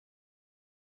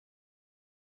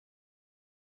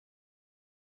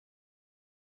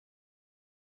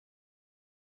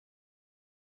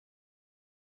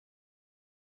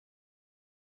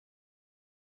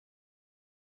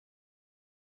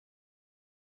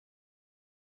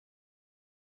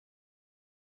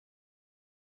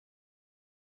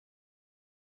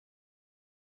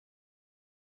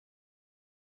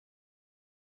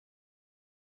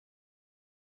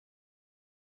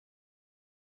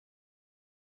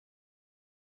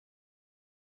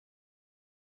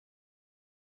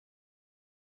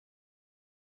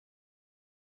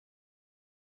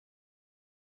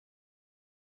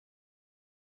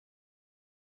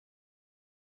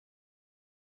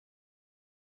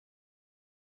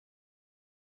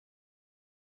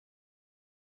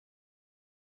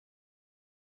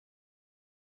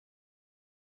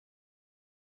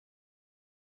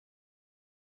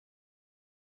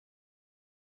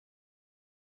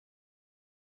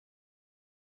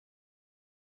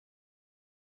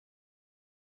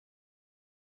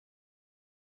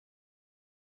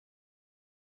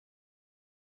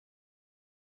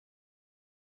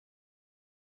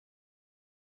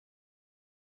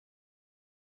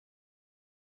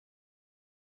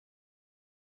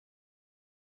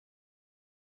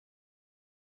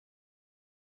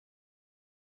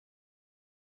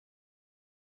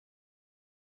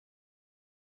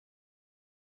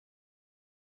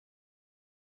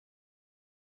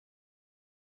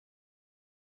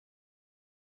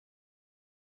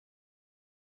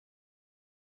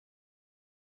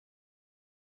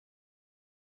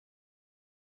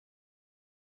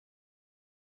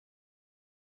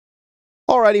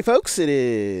Alrighty, folks, it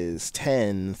is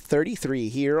 10:33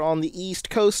 here on the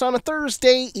East Coast on a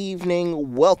Thursday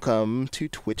evening. Welcome to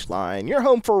Twitch Line, your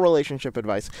home for relationship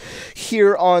advice.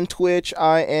 Here on Twitch,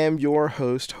 I am your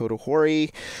host,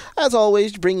 Hotohori. As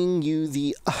always, bringing you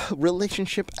the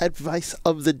relationship advice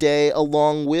of the day,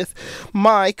 along with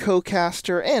my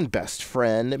co-caster and best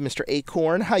friend, Mr.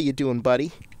 Acorn. How you doing,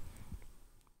 buddy?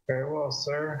 Very well,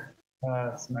 sir.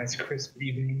 It's a nice crisp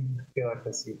evening. I feel like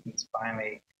this evening's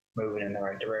finally moving in the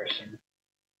right direction.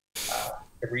 A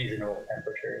reasonable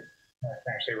temperature. I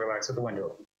can actually relax with the window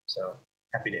open. So,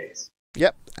 happy days.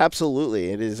 Yep,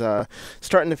 absolutely. It is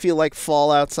starting to feel like fall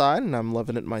outside, and I'm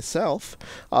loving it myself.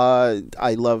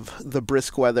 I love the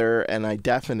brisk weather, and I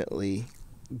definitely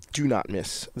do not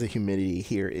miss the humidity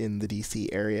here in the DC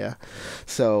area.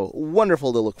 So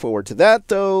wonderful to look forward to that,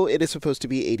 though it is supposed to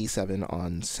be 87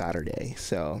 on Saturday.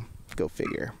 So go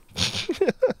figure.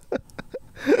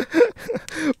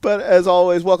 But as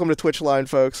always, welcome to Twitch Line,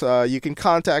 folks. You can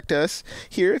contact us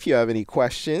here if you have any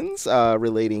questions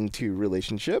relating to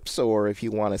relationships, or if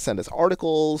you want to send us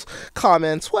articles,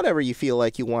 comments, whatever you feel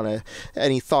like you want to,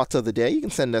 any thoughts of the day, you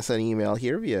can send us an email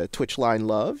here via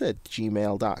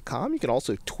twitchlinelove@gmail.com. You can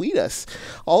also tweet us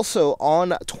also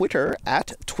on Twitter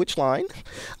at Twitchline.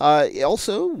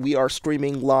 Also, we are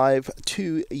streaming live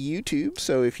to YouTube,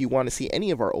 so if you want to see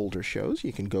any of our older shows,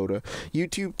 you can go to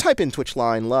YouTube, type in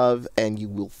Twitchline Love, and you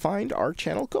will find our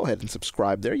channel. Go ahead and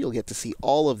subscribe there. You'll get to see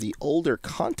all of the older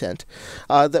content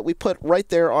that we put right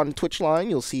there on Twitchline.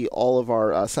 You'll see all of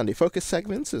our Sunday Focus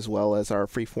segments, as well as our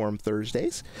Freeform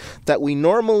Thursdays that we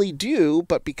normally do,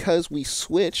 but because we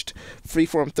switched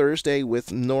Freeform Thursday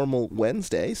with normal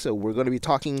Wednesday, so we're going to be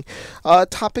talking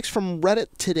topics from Reddit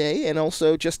today. And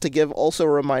also, just to give also a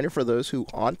reminder for those who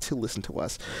want to listen to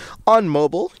us on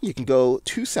mobile, you can go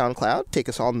to SoundCloud, take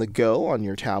us on the go on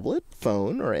your tablet,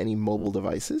 phone, or any mobile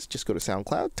devices. Just go to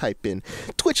SoundCloud, type in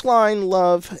Twitchline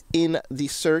Love in the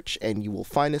search, and you will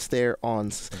find us there on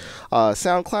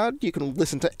SoundCloud. You can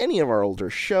listen to any of our older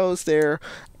shows there,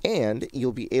 and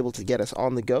you'll be able to get us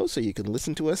on the go, so you can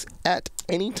listen to us at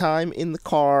any time in the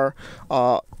car,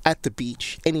 at the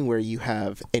beach, anywhere you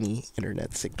have any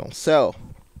internet signal. So,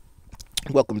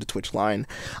 welcome to Twitch Line.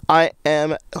 I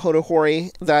am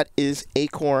Hotohori, that is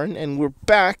Acorn, and we're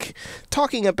back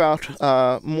talking about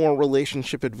more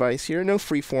relationship advice here. No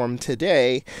freeform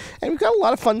today, and we've got a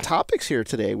lot of fun topics here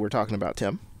today we're talking about,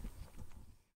 Tim.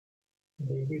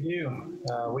 Indeed we do.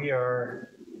 We are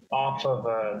off of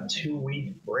a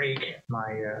 2-week break.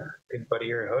 My good buddy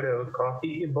here, Hoto, caught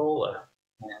the Ebola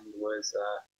and was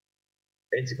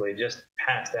basically just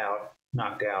passed out,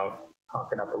 knocked out,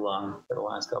 coughing up a lung for the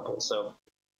last couple. So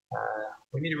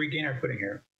we need to regain our footing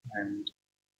here, and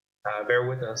bear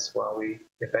with us while we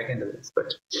get back into this.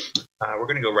 But we're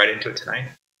going to go right into it tonight.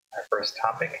 Our first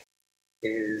topic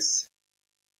is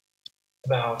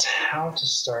about how to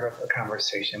start up a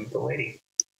conversation with a lady.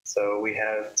 So we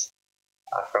have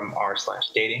from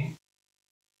r/dating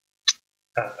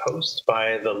a post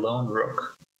by the Lone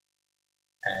Rook,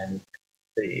 and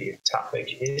the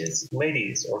topic is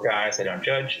ladies or guys, I don't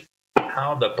judge.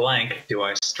 How the blank do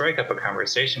I strike up a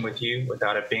conversation with you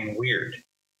without it being weird?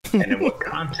 And in what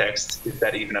context is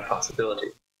that even a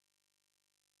possibility?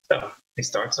 So he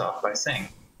starts off by saying,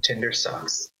 Tinder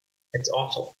sucks. It's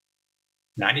awful.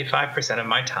 95% of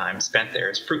my time spent there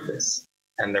is fruitless,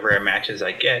 and the rare matches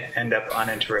I get end up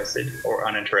uninterested or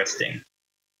uninteresting.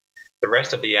 The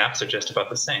rest of the apps are just about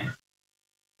the same.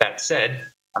 That said,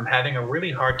 I'm having a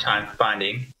really hard time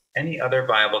finding any other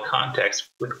viable context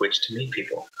with which to meet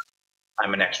people.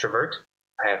 I'm an extrovert.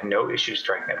 I have no issue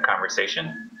striking up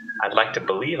conversation. I'd like to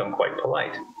believe I'm quite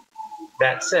polite.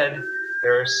 That said,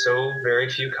 there are so very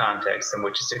few contexts in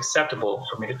which it's acceptable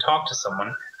for me to talk to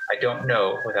someone I don't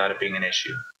know without it being an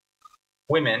issue.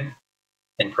 Women,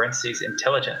 in parentheses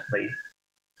intelligently,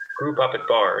 group up at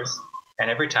bars,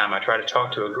 and every time I try to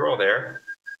talk to a girl there,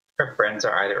 her friends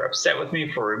are either upset with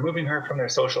me for removing her from their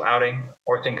social outing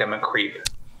or think I'm a creep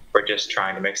for just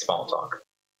trying to make small talk.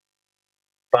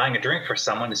 Buying a drink for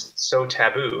someone is so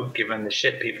taboo, given the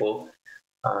shit people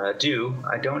do,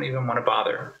 I don't even want to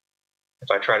bother.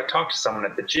 If I try to talk to someone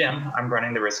at the gym, I'm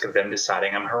running the risk of them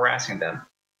deciding I'm harassing them,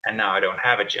 and now I don't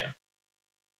have a gym.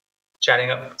 Chatting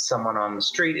up someone on the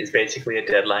street is basically a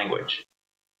dead language.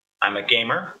 I'm a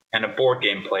gamer and a board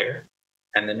game player,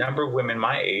 and the number of women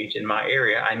my age in my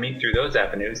area I meet through those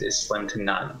avenues is slim to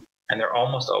none, and they're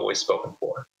almost always spoken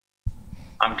for.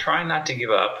 I'm trying not to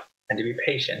give up and to be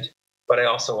patient, but I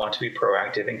also want to be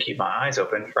proactive and keep my eyes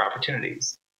open for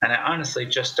opportunities, and I honestly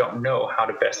just don't know how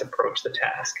to best approach the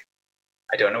task.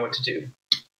 I don't know what to do.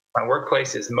 My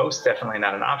workplace is most definitely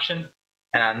not an option,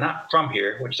 and I'm not from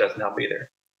here, which doesn't help either.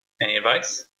 Any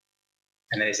advice?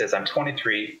 And then he says, I'm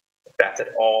 23, if that's at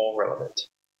all relevant.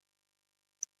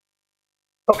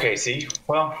 Okay, see,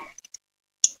 well,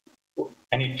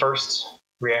 any first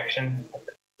reaction?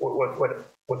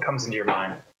 What comes into your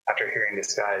mind after hearing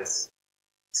this guy's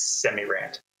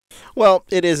semi-rant? Well,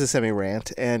 it is a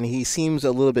semi-rant, and he seems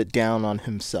a little bit down on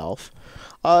himself.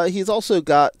 He's also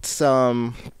got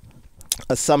some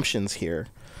assumptions here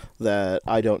that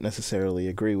I don't necessarily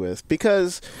agree with,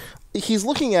 because he's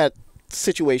looking at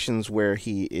situations where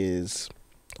he is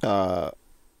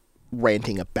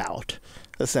ranting about,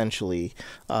 essentially,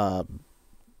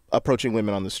 approaching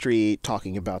women on the street,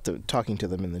 talking to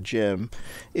them in the gym.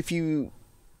 If you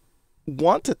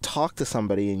want to talk to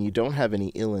somebody and you don't have any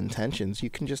ill intentions, you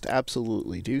can just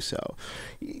absolutely do so.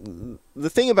 The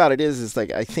thing about it is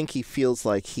like, I think he feels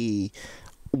like he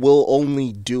will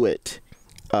only do it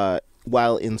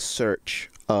while in search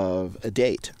of a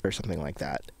date or something like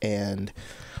that. And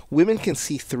women can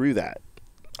see through that,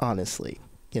 honestly.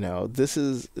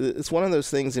 It's one of those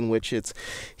things in which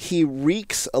he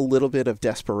reeks a little bit of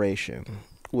desperation,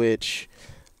 which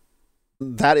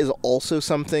that is also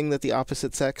something that the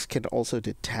opposite sex can also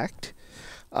detect.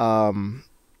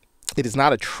 It is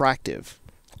not attractive,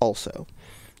 also.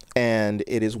 And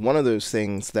it is one of those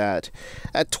things that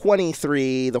at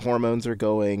 23, the hormones are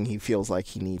going, he feels like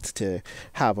he needs to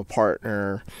have a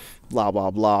partner, blah,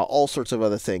 blah, blah, all sorts of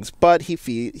other things. But he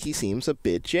seems a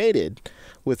bit jaded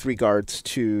with regards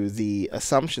to the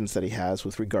assumptions that he has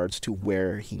with regards to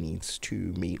where he needs to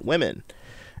meet women.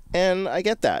 And I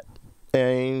get that.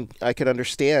 And I can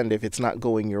understand if it's not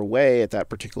going your way at that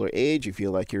particular age, you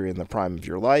feel like you're in the prime of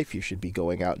your life, you should be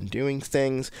going out and doing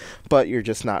things, but you're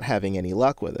just not having any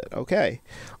luck with it. Okay.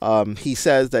 He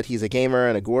says that he's a gamer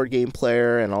and a board game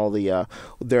player, and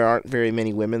there aren't very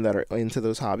many women that are into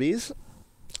those hobbies.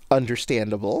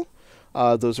 Understandable.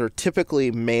 Those are typically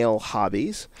male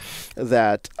hobbies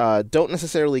that don't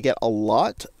necessarily get a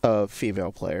lot of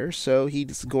female players, so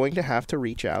he's going to have to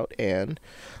reach out and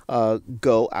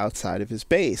go outside of his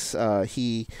base.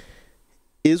 He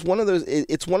is one of those.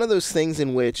 It's one of those things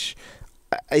in which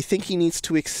I think he needs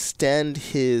to extend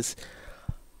his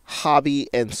hobby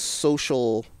and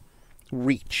social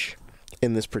reach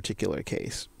in this particular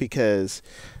case, because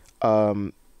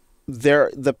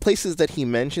the places that he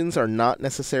mentions are not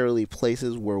necessarily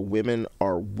places where women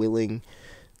are willing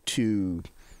to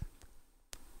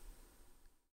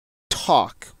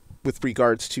talk with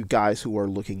regards to guys who are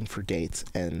looking for dates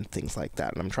and things like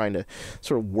that. And I'm trying to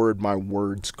sort of word my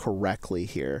words correctly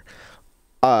here.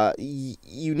 You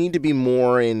need to be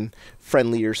more in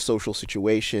friendlier social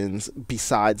situations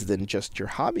besides than just your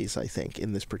hobbies, I think,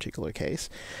 in this particular case.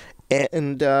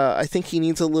 And I think he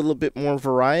needs a little bit more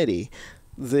variety.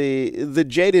 The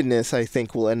jadedness, I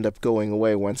think, will end up going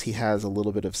away once he has a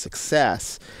little bit of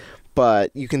success.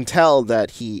 But you can tell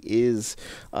that he is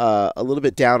a little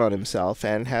bit down on himself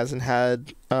and hasn't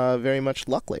had very much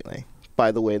luck lately,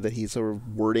 by the way that he's sort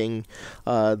of wording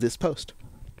this post.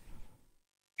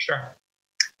 Sure.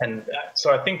 And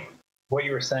so I think what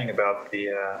you were saying about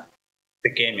the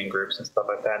gaming groups and stuff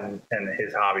like that and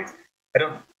his hobbies, I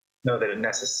don't know that it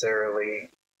necessarily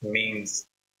means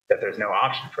that there's no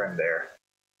option for him there.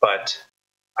 But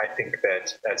I think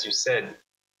that, as you said,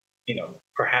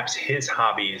 perhaps his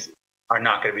hobbies are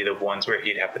not going to be the ones where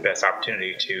he'd have the best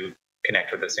opportunity to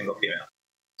connect with a single female.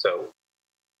 So,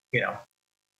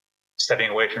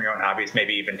 stepping away from your own hobbies,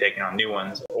 maybe even taking on new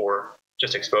ones, or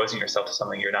just exposing yourself to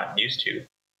something you're not used to,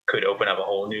 could open up a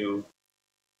whole new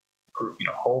group,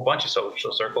 whole bunch of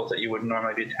social circles that you wouldn't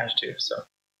normally be attached to. So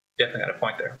definitely got a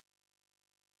point there.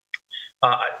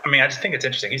 I just think it's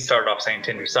interesting. He started off saying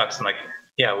Tinder sucks, and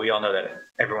yeah, we all know that.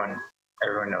 Everyone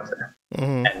knows that.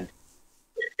 Mm-hmm. And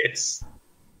it's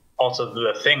also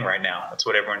the thing right now. It's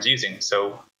what everyone's using.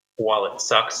 So while it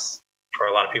sucks for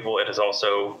a lot of people, it is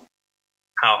also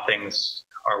how things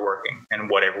are working and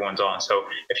what everyone's on. So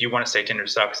if you want to say Tinder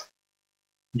sucks,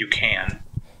 you can,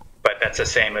 but that's the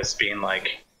same as being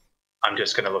like, I'm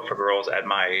just going to look for girls at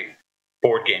my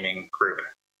board gaming group.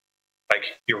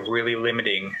 You're really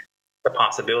limiting the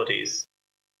possibilities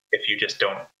if you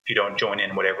don't join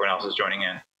in what everyone else is joining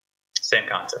in. Same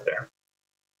concept there.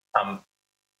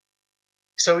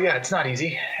 So yeah, it's not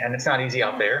easy, and it's not easy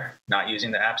out there not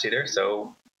using the apps either.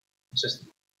 So it's just,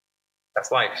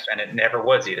 that's life, and it never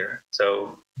was either.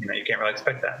 So you can't really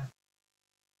expect that.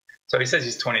 So he says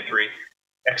he's 23,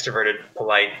 extroverted,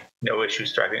 polite, no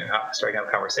issues striking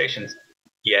up conversations,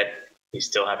 yet he's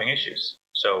still having issues.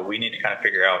 So we need to kind of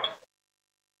figure out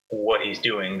what he's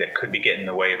doing that could be getting in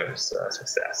the way of his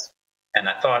success. And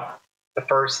I thought the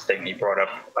first thing he brought up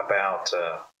about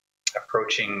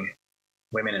approaching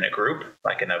women in a group,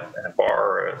 like in a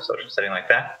bar or a social setting like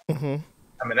that. Mm-hmm.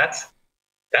 I mean,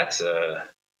 that's a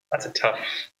tough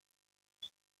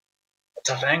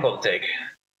angle to take,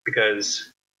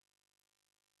 because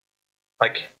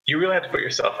like you really have to put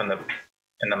yourself in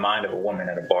the mind of a woman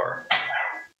at a bar,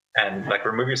 and like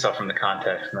remove yourself from the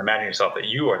context and imagine yourself that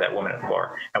you are that woman at the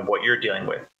bar and what you're dealing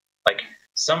with. Like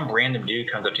some random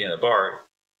dude comes up to you in the bar,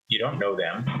 you don't know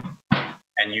them,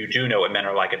 and you do know what men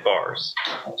are like at bars.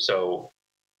 So,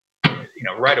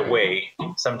 right away,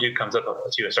 some dude comes up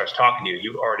to you and starts talking to you.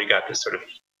 You already got this sort of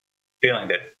feeling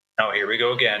that, oh, here we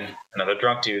go again. Another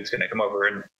drunk dude's going to come over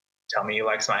and tell me he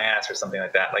likes my ass or something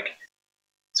like that. Like,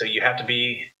 so you have to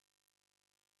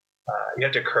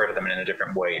occur to them in a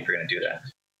different way if you're going to do that.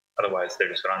 Otherwise, they're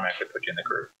just going to automatically put you in the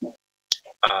group.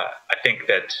 I think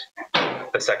that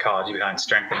the psychology behind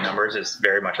strength in numbers is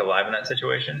very much alive in that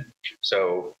situation.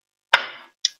 So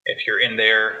if you're in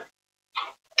there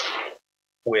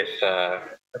with a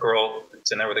girl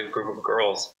that's in there with a group of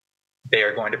girls, they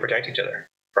are going to protect each other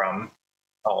from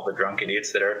all the drunk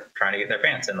idiots that are trying to get in their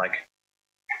pants. And like,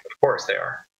 of course they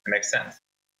are. It makes sense.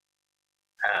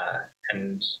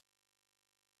 And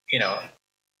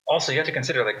also you have to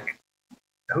consider, like,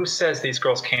 who says these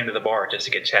girls came to the bar just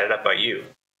to get chatted up by you?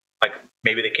 Like,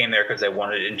 maybe they came there because they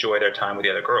wanted to enjoy their time with the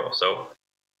other girls. So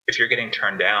if you're getting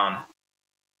turned down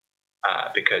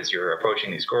because you're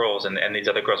approaching these girls and these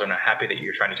other girls are not happy that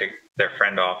you're trying to take their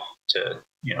friend off to,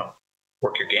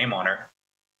 work your game on her,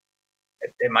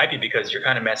 it might be because you're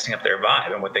kind of messing up their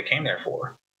vibe and what they came there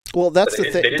for. Well, that's the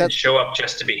thing. They didn't show up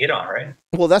just to be hit on, right?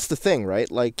 Well, that's the thing,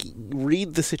 right? Like,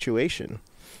 read the situation.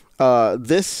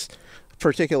 This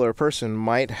particular person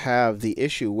might have the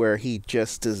issue where he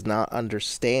just does not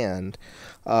understand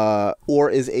or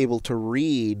is able to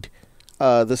read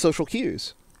the social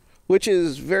cues, which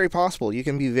is very possible. You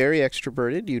can be very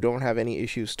extroverted. You don't have any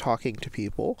issues talking to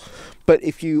people. But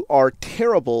if you are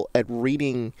terrible at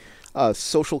reading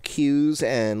social cues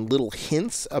and little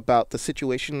hints about the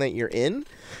situation that you're in,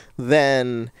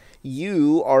 then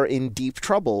you are in deep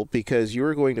trouble, because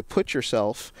you're going to put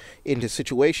yourself into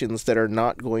situations that are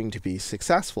not going to be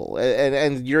successful.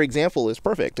 And your example is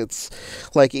perfect. It's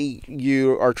like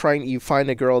you find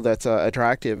a girl that's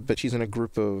attractive, but she's in a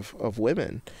group of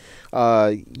women.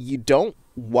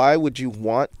 Why would you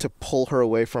want to pull her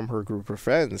away from her group of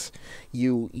friends?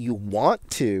 You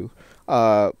want to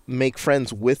make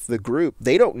friends with the group.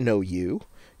 They don't know you.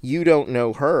 You don't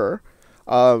know her.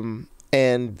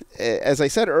 And as I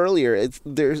said earlier,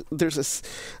 there's a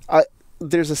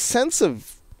sense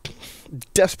of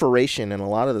desperation in a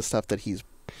lot of the stuff that he's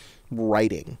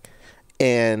writing,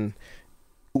 and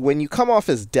when you come off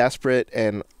as desperate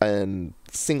and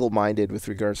single-minded with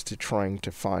regards to trying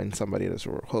to find somebody to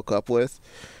sort of hook up with,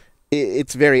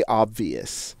 it's very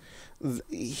obvious.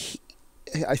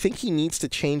 I think he needs to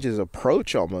change his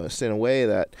approach almost in a way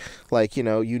that, like, you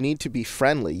need to be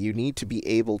friendly. You need to be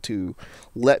able to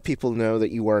let people know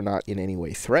that you are not in any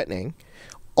way threatening.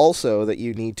 Also, that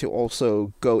you need to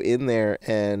also go in there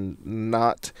and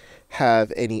not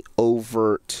have any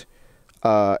overt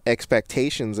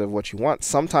expectations of what you want.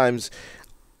 Sometimes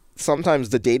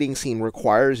the dating scene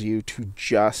requires you to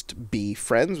just be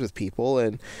friends with people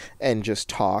and just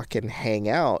talk and hang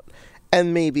out.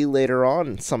 And maybe later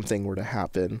on something were to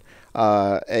happen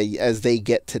as they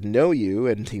get to know you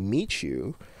and to meet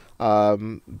you.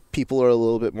 People are a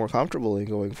little bit more comfortable in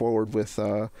going forward with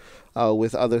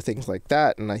other things like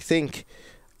that. And I think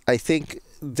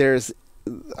there's,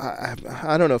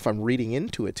 I don't know if I'm reading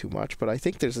into it too much, but I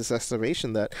think there's this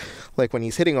estimation that, like, when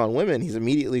he's hitting on women, he's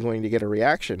immediately going to get a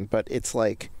reaction. But it's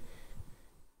like,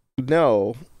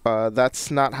 no,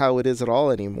 that's not how it is at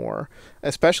all anymore.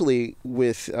 Especially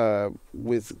with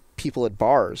people at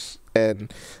bars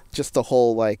and just the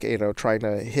whole, like, trying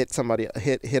to hit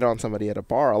on somebody at a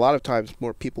bar. A lot of times,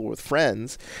 more people with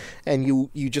friends, and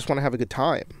you just want to have a good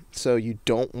time, so you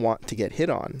don't want to get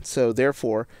hit on. So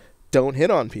therefore, don't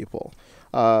hit on people.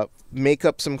 Make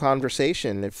up some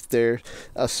conversation. If there's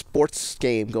a sports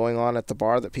game going on at the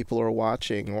bar that people are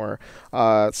watching, or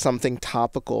something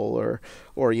topical,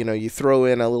 or you throw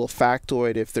in a little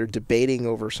factoid if they're debating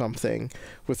over something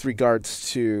with regards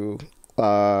to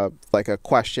like a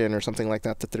question or something like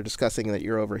that they're discussing that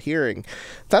you're overhearing.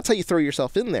 That's how you throw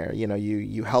yourself in there.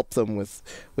 You help them with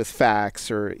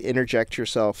facts, or interject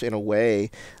yourself in a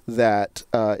way that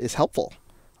is helpful,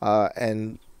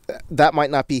 and that might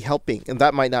not be helping, and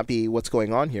that might not be what's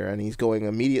going on here. And he's going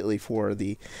immediately for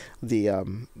the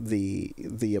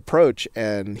approach,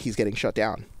 and he's getting shut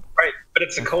down. Right, but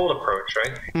it's a cold approach,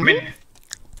 right? Mm-hmm. I mean,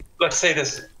 let's say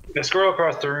this girl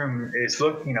across the room is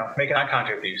making eye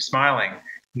contact with you, smiling,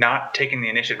 not taking the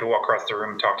initiative to walk across the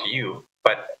room and talk to you,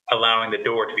 but allowing the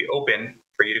door to be open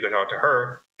for you to go talk to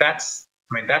her, that's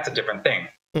a different thing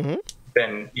Mm-hmm.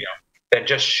 than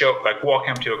just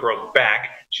walking up to a girl's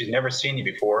back. She's never seen you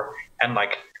before, and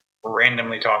like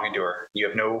randomly talking to her. You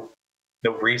have no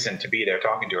reason to be there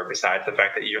talking to her besides the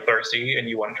fact that you're thirsty and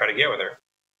you want to try to get with her.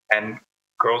 And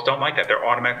girls don't like that. They're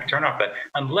automatically turned off that,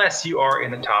 unless you are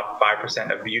in the top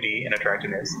 5% of beauty and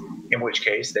attractiveness, in which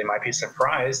case they might be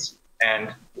surprised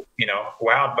and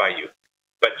wowed by you.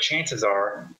 But chances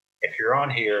are, if you're on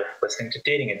here listening to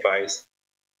dating advice,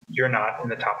 you're not in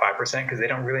the top 5% because they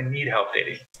don't really need help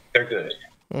dating. They're good.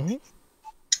 Mm-hmm.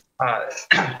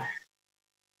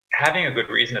 Having a good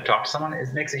reason to talk to someone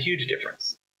makes a huge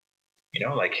difference.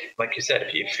 Like you said,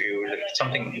 if you have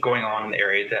something going on in the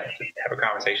area that have a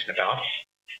conversation about,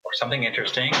 or something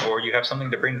interesting, or you have something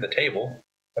to bring to the table,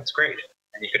 that's great.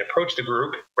 And you could approach the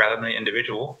group rather than the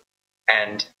individual,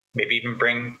 and maybe even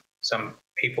bring some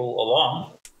people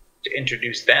along to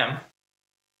introduce them.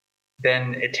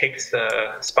 Then it takes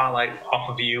the spotlight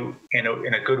off of you in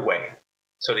a good way,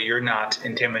 so that you're not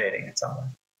intimidating at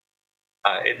someone.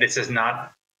 This is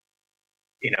not,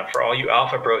 for all you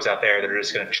alpha bros out there that are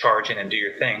just going to charge in and do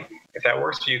your thing. If that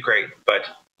works for you, great. But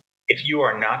if you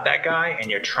are not that guy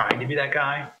and you're trying to be that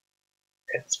guy,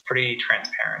 it's pretty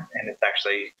transparent, and it's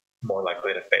actually more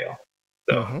likely to fail.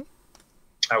 So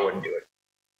I wouldn't do it.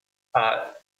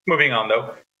 Moving on,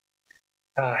 though.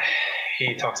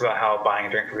 He talks about how buying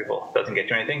a drink for people doesn't get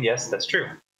you anything. Yes, that's true.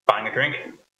 Buying a drink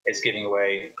is giving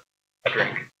away a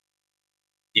drink.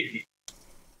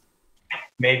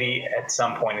 Maybe at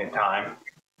some point in time,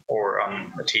 or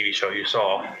on a TV show, you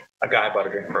saw a guy bought a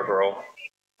drink for a girl,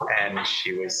 and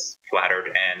she was flattered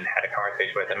and had a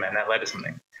conversation with him, and that led to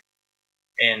something.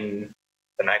 In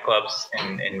the nightclubs,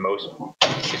 in most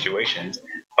situations,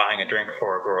 buying a drink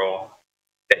for a girl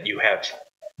that you have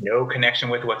no connection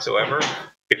with whatsoever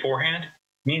beforehand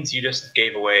means you just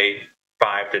gave away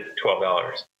 $5 to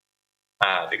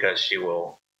 $12 because she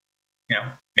will,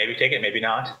 maybe take it, maybe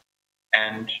not,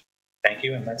 and thank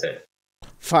you, and that's it.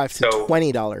 $5 to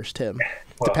 $20, Tim,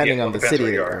 depending on the city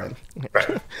that you're in.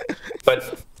 Right.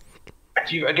 But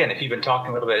if you've been talking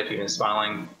a little bit, if you've been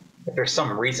smiling, if there's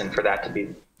some reason for that to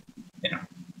be,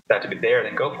 that to be there,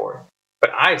 then go for it.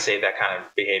 But I'd say that kind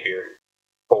of behavior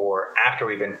for after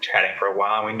we've been chatting for a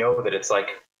while, and we know that it's like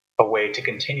a way to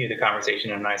continue the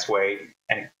conversation in a nice way,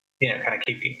 and kind of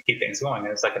keep things going,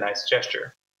 and it's like a nice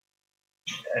gesture.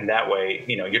 And that way,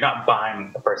 you're not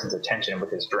buying the person's attention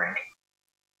with his drink,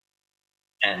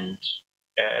 and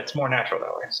it's more natural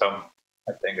that way. So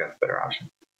I think that's a better option.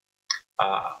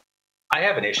 I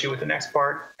have an issue with the next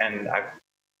part, and I've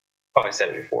probably said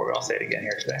it before, but I'll say it again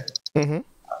here today. Mm-hmm.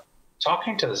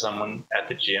 Talking to someone at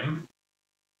the gym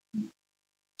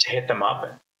to hit them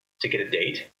up to get a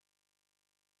date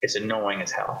is annoying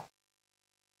as hell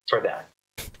for them.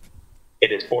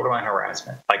 It is borderline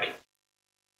harassment. Like,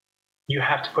 you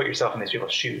have to put yourself in these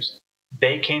people's shoes.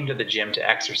 They came to the gym to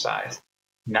exercise,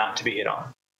 not to be hit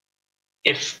on.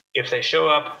 If they show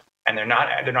up and they're not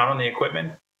on the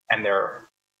equipment and they're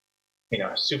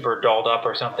super dolled up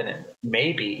or something, and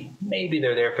maybe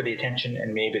they're there for the attention,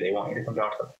 and maybe they want you to come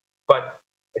talk to them. But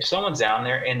if someone's down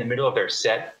there in the middle of their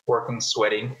set, working,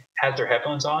 sweating, has their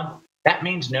headphones on, that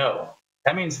means no.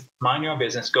 That means mind your own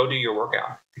business, go do your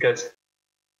workout, because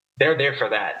they're there for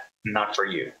that, not for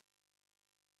you.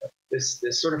 This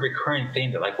sort of recurring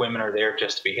theme that like women are there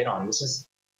just to be hit on, this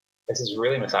is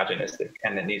really misogynistic,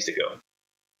 and it needs to go.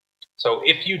 So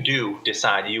if you do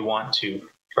decide you want to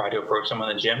try to approach someone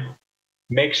in the gym,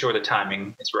 make sure the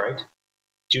timing is right.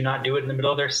 Do not do it in the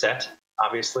middle of their set,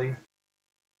 obviously.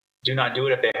 Do not do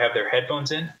it if they have their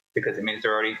headphones in, because it means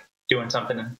they're already doing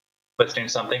something, listening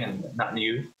to something, and not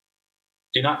you.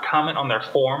 Do not comment on their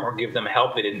form or give them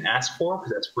help they didn't ask for,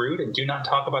 because that's rude. And do not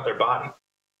talk about their body,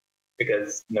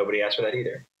 because nobody asked for that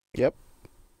either. Yep.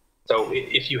 So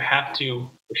if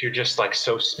you're just like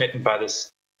so smitten by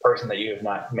this person that you have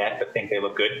not met but think they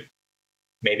look good,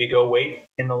 maybe go wait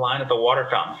in the line at the water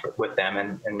fountain with them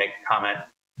and make a comment,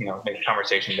 make a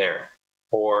conversation there.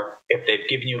 Or if they've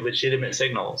given you legitimate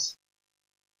signals,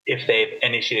 if they've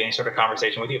initiated any sort of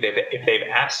conversation with you, if they've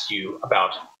asked you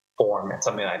about form and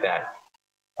something like that,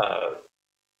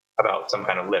 about some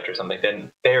kind of lift or something,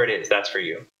 then there it is. That's for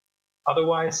you.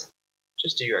 Otherwise,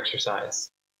 just do your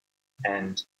exercise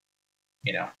and,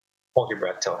 hold your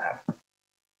breath till it happens.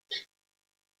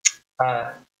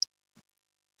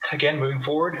 Again, moving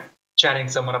forward, chatting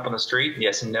someone up on the street,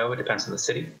 yes and no, it depends on the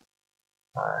city.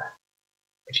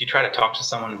 If you try to talk to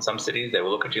someone in some cities, they will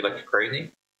look at you like you're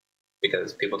crazy,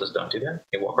 because people just don't do that.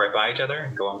 They walk right by each other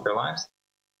and go on with their lives.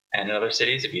 And in other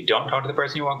cities, if you don't talk to the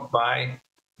person you walk by,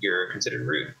 you're considered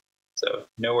rude. So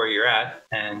know where you're at,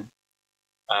 and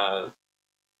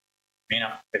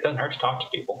it doesn't hurt to talk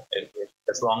to people,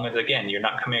 as long as, again, you're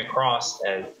not coming across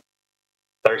as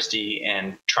thirsty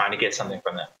and trying to get something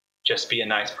from them. Just be a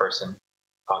nice person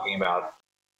talking about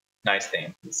nice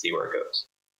things and see where it goes.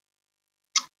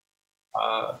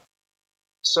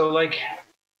 So, like,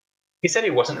 he said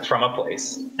he wasn't from a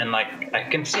place, and, like, I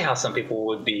can see how some people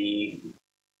would be,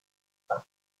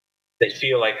 they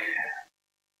feel like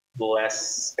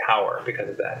less power because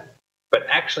of that. But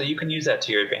actually, you can use that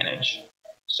to your advantage.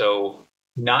 So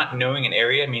not knowing an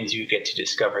area means you get to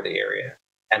discover the area,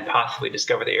 and possibly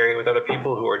discover the area with other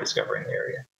people who are discovering the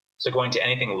area. So going to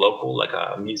anything local, like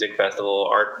a music festival,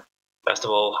 art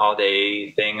festival,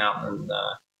 holiday thing out in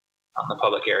the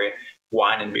public area,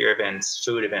 wine and beer events,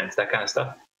 food events, that kind of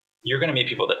stuff, you're going to meet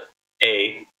people that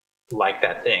like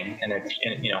that thing, and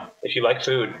if you like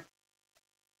food,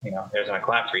 there's my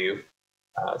clap for you.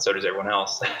 So does everyone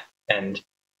else.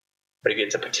 But if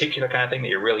it's a particular kind of thing that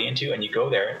you're really into and you go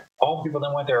there, all the people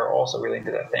that went there are also really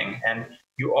into that thing, and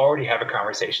you already have a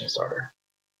conversation starter.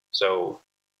 So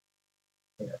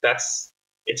it's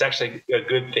actually a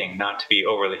good thing not to be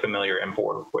overly familiar and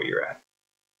bored with where you're at.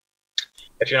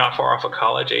 If you're not far off of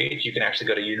college age, you can actually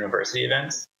go to university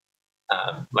events,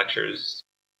 lectures,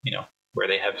 where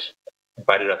they have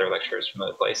invited other lecturers from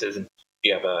other places. And if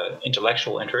you have an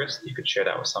intellectual interest, you could share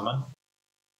that with someone.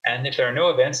 And if there are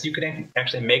no events, you can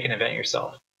actually make an event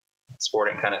yourself,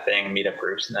 sporting kind of thing, meet up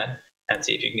groups and that, and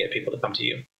see if you can get people to come to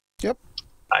you. Yep.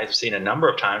 I've seen a number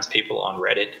of times people on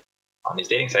Reddit, on these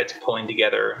dating sites, pulling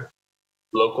together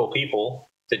local people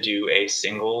to do a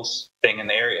singles thing in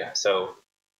the area. So,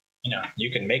 you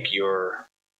can make your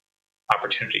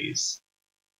opportunities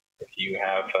if you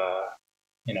have,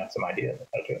 some ideas how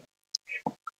to do it.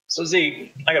 So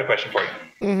Z, I got a question for you.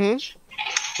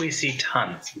 Mm-hmm. We see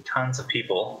tons of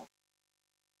people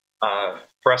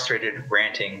frustrated,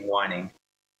 ranting, whining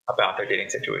about their dating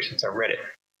situations on Reddit.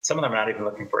 Some of them are not even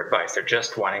looking for advice. They're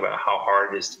just whining about how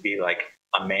hard it is to be like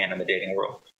a man in the dating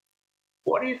world.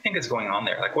 What do you think is going on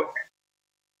there? Like, what?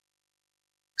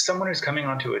 Someone who's coming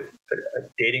onto a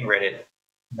dating Reddit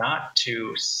not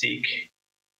to seek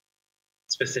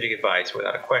specific advice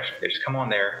without a question. They just come on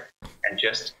there and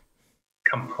just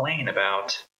complain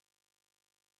about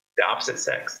the opposite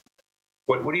sex.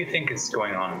 What do you think is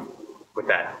going on with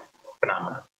that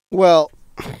phenomenon? Well,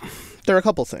 there are a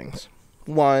couple things.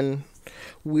 One,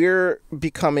 we're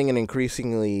becoming an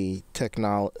increasingly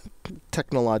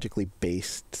technologically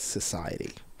based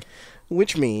society,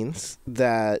 which means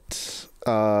that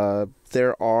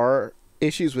there are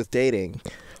issues with dating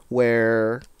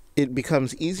where it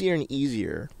becomes easier and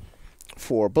easier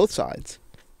for both sides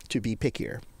to be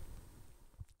pickier,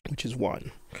 which is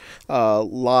one. A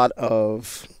lot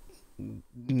of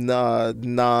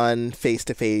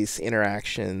non-face-to-face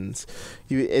interactions.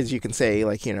 As you can say,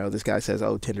 like, this guy says,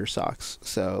 "Oh, Tinder sucks."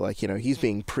 So, like,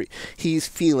 he's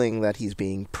feeling that he's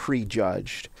being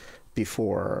prejudged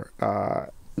before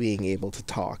being able to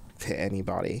talk to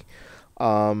anybody.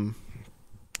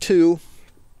 Two,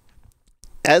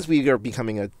 as we are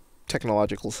becoming a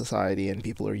technological society and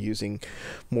people are using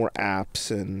more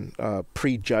apps and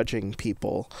prejudging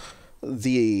people,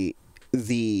 the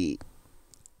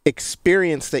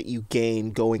experience that you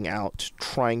gain going out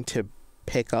trying to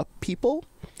pick up people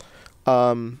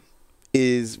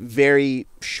is very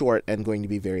short and going to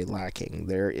be very lacking.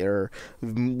 There are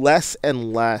less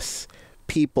and less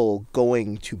people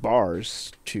going to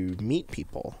bars to meet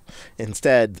people.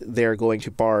 Instead, they're going to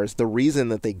bars. The reason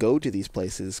that they go to these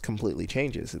places completely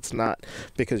changes. It's not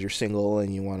because you're single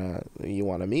and you wanna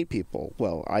meet people.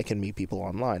 Well, I can meet people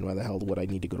online. Why the hell would I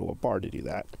need to go to a bar to do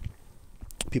that?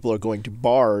 People are going to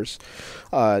bars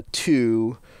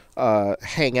to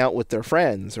hang out with their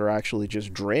friends, or actually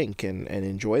just drink and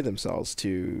enjoy themselves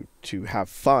to have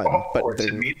fun. Or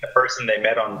to meet the person they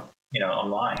met on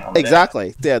online.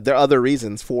 Exactly. Yeah, there are other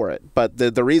reasons for it, but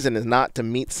the reason is not to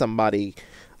meet somebody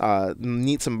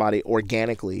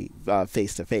organically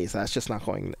face to face. That's just not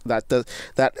going.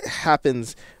 That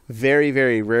happens very,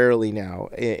 very rarely now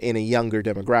in a younger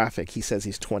demographic. He says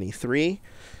he's 23.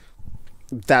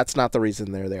 That's not the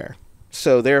reason they're there.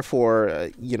 So therefore,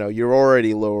 you're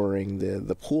already lowering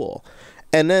the pool.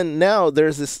 And then now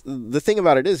there's the thing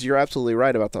about it is, you're absolutely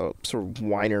right about the sort of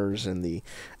whiners and the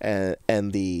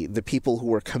people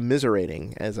who are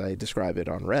commiserating, as I describe it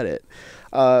on Reddit,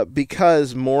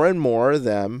 because more and more of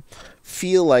them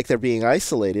feel like they're being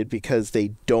isolated because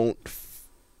they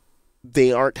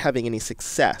aren't having any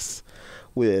success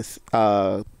with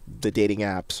the dating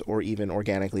apps or even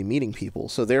organically meeting people.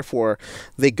 So therefore,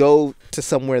 they go to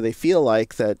somewhere they feel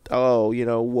like that, oh,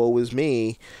 woe is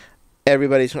me.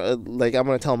 Everybody's like, I'm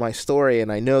going to tell my story,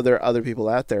 and I know there are other people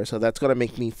out there, so that's going to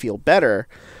make me feel better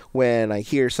when I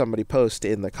hear somebody post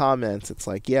in the comments. It's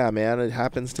like, yeah, man, it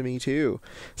happens to me too.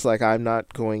 It's like, I'm not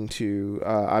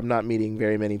meeting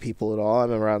very many people at all.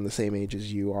 I'm around the same age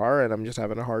as you are, and I'm just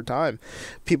having a hard time.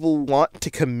 People want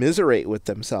to commiserate with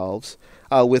themselves,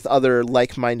 with other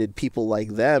like-minded people like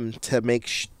them, to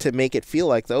make it feel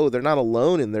like, oh, they're not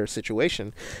alone in their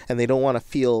situation, and they don't want to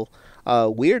feel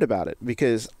weird about it,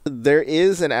 because there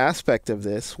is an aspect of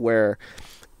this where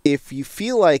if you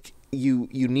feel like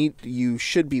you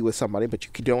should be with somebody, but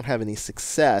you don't have any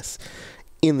success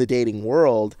in the dating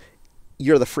world,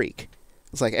 you're the freak.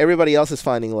 It's like everybody else is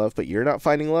finding love, but you're not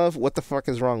finding love. What the fuck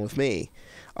is wrong with me?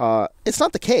 It's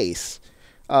not the case.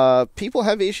 People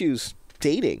have issues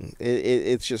dating.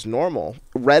 It's just normal.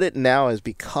 Reddit now has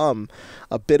become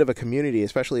a bit of a community,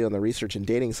 especially on the research and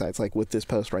dating sites, like with this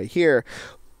post right here,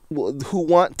 who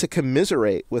want to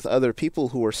commiserate with other people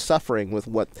who are suffering with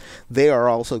what they are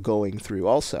also going through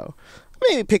also.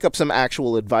 Maybe pick up some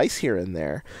actual advice here and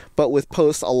there, but with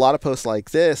a lot of posts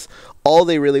like this, all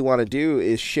they really want to do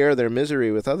is share their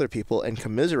misery with other people and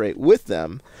commiserate with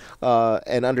them,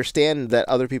 and understand that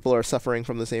other people are suffering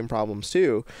from the same problems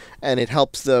too, and it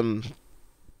helps them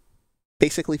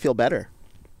basically feel better.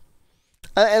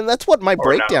 And that's what my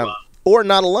breakdown... Or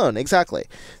not alone, exactly.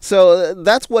 So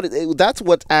that's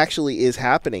what actually is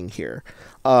happening here.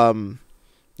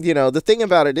 The thing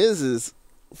about it is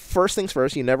first things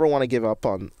first, you never want to give up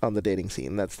on the dating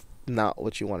scene. That's not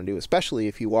what you want to do, especially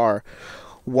if you are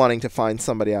wanting to find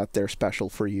somebody out there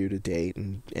special for you to date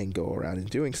and go around and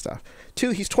doing stuff. 2,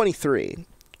 he's 23,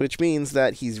 which means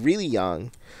that he's really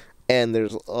young, and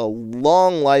there's a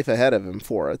long life ahead of him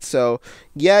for it. So,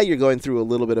 yeah, you're going through a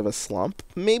little bit of a slump.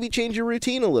 Maybe change your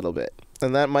routine a little bit,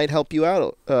 and that might help you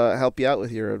out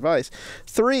with your advice.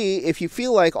 3, if you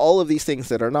feel like all of these things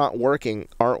that aren't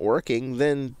working,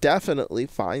 then definitely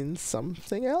find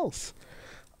something else.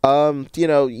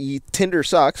 Tinder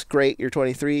sucks. Great, you're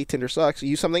 23, Tinder sucks.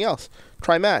 Use something else.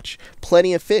 Try Match.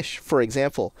 Plenty of Fish, for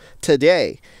example,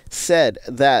 today said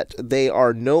that they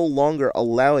are no longer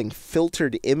allowing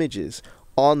filtered images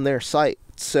on their site.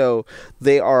 So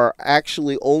they are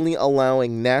actually only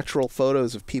allowing natural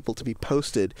photos of people to be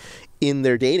posted in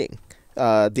their dating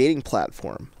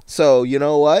platform. So you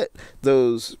know what?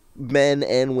 Those men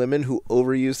and women who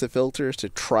overuse the filters to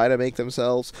try to make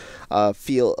themselves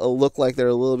look like they're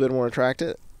a little bit more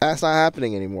attractive, that's not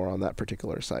happening anymore on that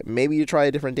particular site. Maybe you try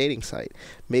a different dating site.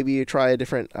 Maybe you try a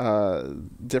different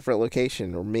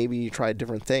location, or maybe you try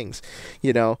different things.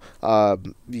 You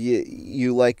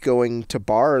like going to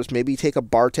bars. Maybe take a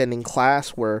bartending class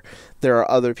where there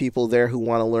are other people there who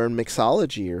want to learn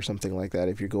mixology or something like that.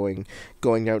 If you're going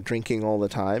out drinking all the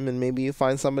time, and maybe you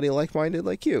find somebody like-minded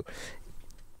like you.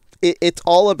 It's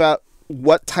all about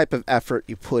what type of effort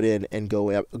you put in and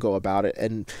go about it,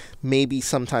 and maybe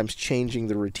sometimes changing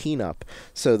the routine up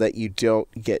so that you don't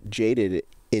get jaded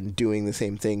in doing the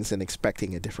same things and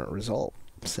expecting a different result.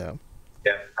 So,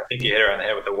 yeah, I think you hit it on the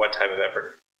head with the what type of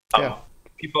effort. A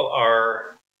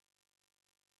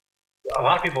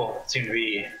lot of people seem to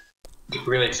be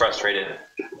really frustrated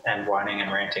and whining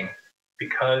and ranting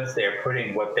because they're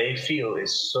putting what they feel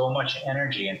is so much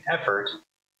energy and effort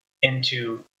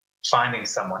into finding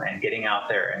someone and getting out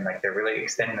there, and like they're really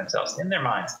extending themselves in their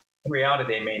minds. In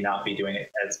reality, they may not be doing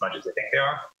it as much as they think they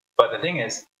are. But the thing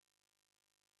is,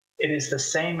 it is the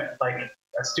same, like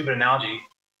a stupid analogy.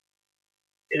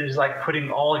 It is like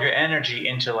putting all your energy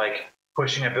into like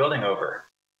pushing a building over.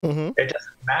 Mm-hmm. It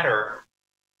doesn't matter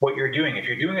what you're doing. If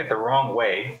you're doing it the wrong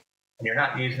way and you're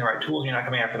not using the right tools, you're not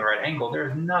coming out from the right angle,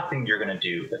 there's nothing you're going to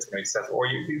do that's going to be successful, or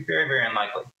you'd be very, very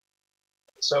unlikely.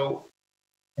 So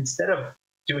instead of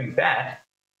doing that,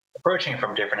 approaching it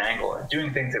from a different angle and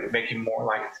doing things that would make you more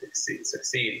likely to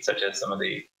succeed, such as some of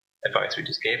the advice we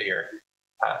just gave here,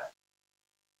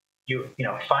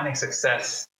 finding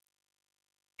success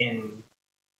in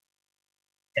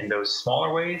those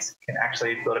smaller ways can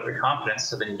actually build up your confidence,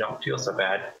 so then you don't feel so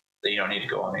bad that you don't need to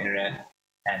go on the internet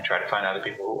and try to find other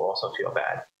people who also feel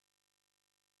bad.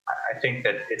 I think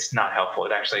that it's not helpful.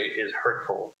 It actually is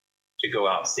hurtful to go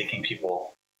out seeking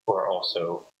people who are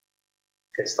also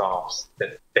pissed off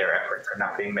that their efforts are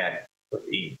not being met with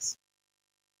ease,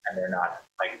 and they're not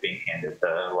like being handed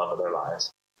the love of their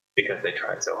lives because they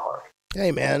tried so hard.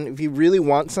 Hey man, if you really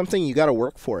want something, you got to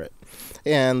work for it.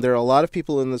 And there are a lot of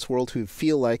people in this world who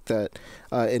feel like that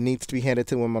it needs to be handed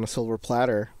to them on a silver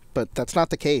platter, but that's not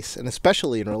the case. And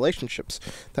especially in relationships,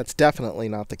 that's definitely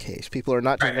not the case. People are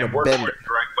not just going to bend it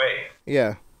the right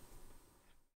Yeah.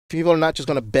 People are not just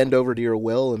going to bend over to your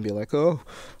will and be like, oh,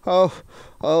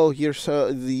 oh, you're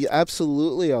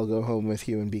absolutely, I'll go home with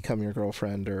you and become your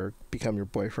girlfriend or become your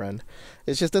boyfriend.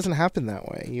 It just doesn't happen that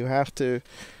way. You have to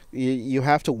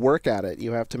work at it.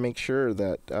 You have to make sure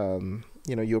that,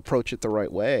 you approach it the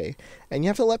right way. And you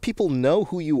have to let people know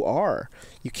who you are.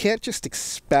 You can't just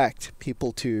expect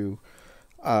people to,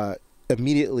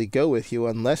 immediately go with you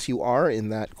unless you are in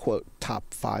that quote top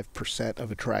 5% of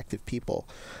attractive people.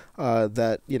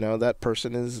 That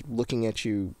person is looking at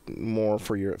you more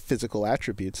for your physical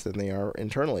attributes than they are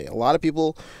internally. A lot of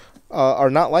people are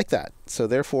not like that. So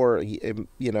therefore,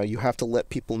 you have to let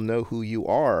people know who you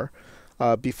are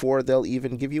before they'll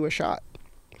even give you a shot.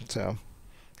 So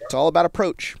it's all about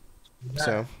approach. Yeah.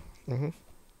 So, mm-hmm.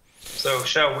 So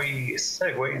shall we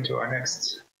segue into our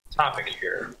next topic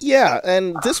here? Yeah,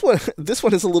 and this one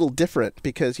is a little different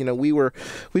because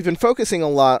we've been focusing a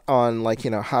lot on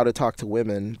how to talk to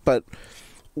women, but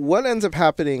what ends up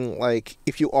happening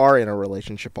if you are in a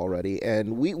relationship already,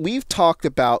 and we've talked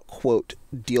about quote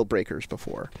deal breakers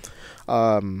before,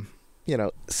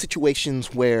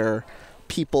 situations where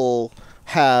people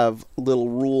have little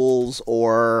rules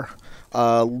or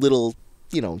little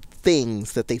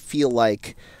things that they feel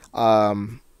like are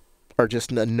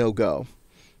just a no-go.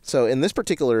 So in this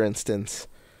particular instance,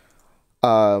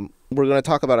 we're going to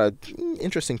talk about an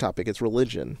interesting topic. It's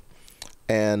religion.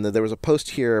 And there was a post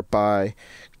here by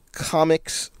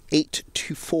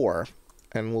Comics824,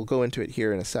 and we'll go into it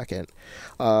here in a second,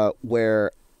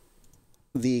 where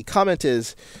the comment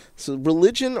is, so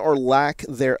religion or lack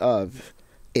thereof,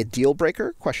 a deal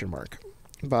breaker? ? By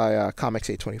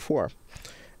Comics824.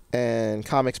 And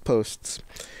Comics posts,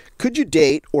 could you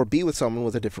date or be with someone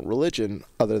with a different religion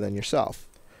other than yourself?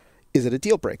 Is it a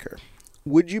deal breaker?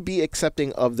 Would you be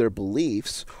accepting of their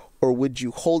beliefs, or would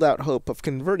you hold out hope of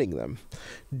converting them?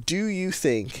 Do you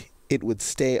think it would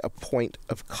stay a point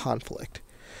of conflict?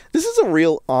 This is a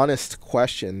real honest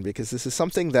question because this is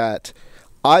something that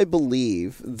I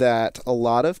believe that a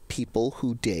lot of people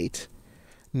who date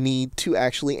need to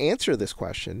actually answer this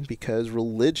question, because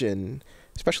religion,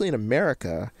 especially in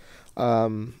America,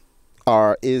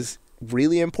 is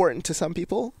really important to some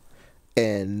people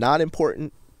and not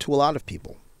important to a lot of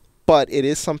people. But it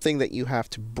is something that you have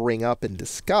to bring up and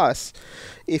discuss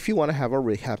if you want to have a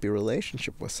really happy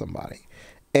relationship with somebody.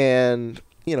 And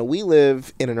we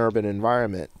live in an urban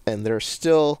environment, and there's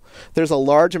a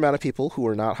large amount of people who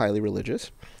are not highly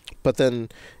religious, but then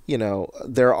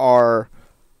there are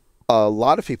a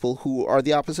lot of people who are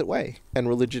the opposite way, and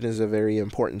religion is a very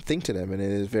important thing to them, and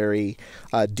it is very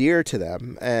dear to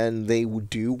them, and they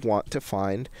do want to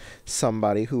find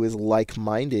somebody who is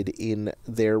like-minded in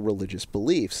their religious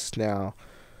beliefs. Now,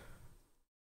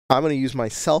 I'm going to use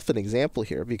myself an example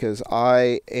here because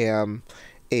I am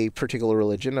a particular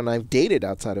religion, and I've dated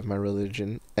outside of my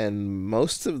religion, and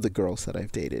most of the girls that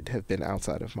I've dated have been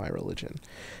outside of my religion.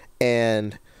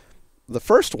 And the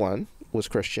first one was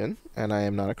Christian, and I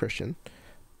am not a Christian,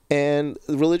 and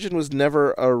religion was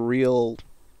never a real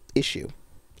issue.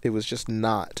 It was just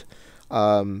not.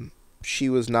 She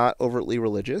was not overtly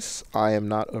religious. I am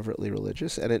not overtly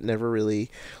religious, and it never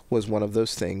really was one of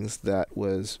those things that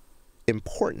was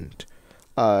important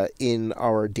in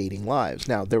our dating lives.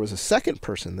 Now, there was a second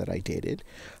person that I dated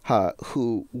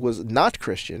who was not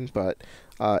Christian, but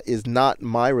is not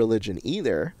my religion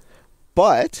either,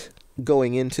 but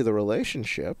going into the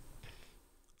relationship,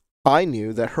 I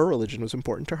knew that her religion was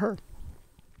important to her.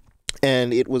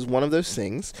 And it was one of those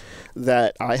things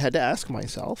that I had to ask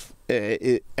myself,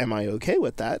 am I okay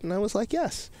with that? And I was like,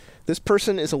 yes. This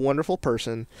person is a wonderful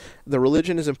person. The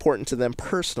religion is important to them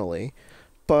personally.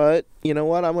 But you know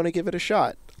what? I'm going to give it a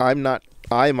shot.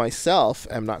 I myself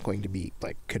am not going to be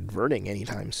converting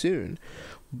anytime soon.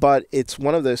 But it's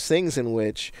one of those things in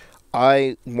which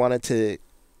I wanted to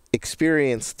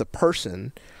experience the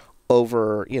person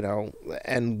over,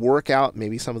 and work out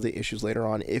maybe some of the issues later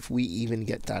on if we even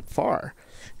get that far.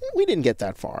 We didn't get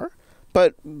that far,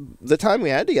 but the time we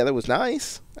had together was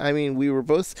nice. I mean, we were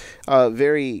both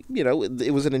very,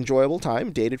 it was an enjoyable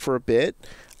time, dated for a bit,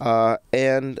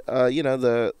 and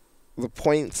the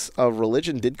points of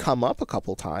religion did come up a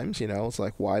couple times. It's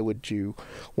like, why would you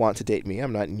want to date me?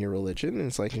 I'm not in your religion. And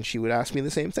it's like, and she would ask me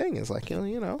the same thing. It's like,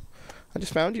 I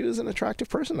just found you as an attractive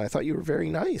person. I thought you were very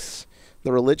nice.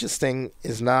 The religious thing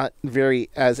is not very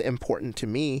as important to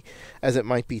me as it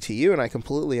might be to you, and I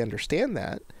completely understand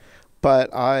that.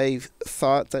 But I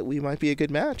thought that we might be a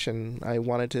good match, and I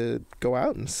wanted to go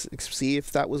out and see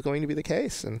if that was going to be the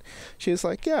case. And she was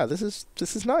like, yeah, this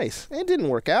is nice. And it didn't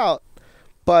work out,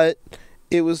 but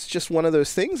it was just one of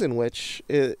those things in which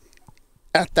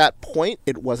at that point,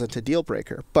 it wasn't a deal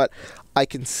breaker. But I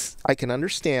can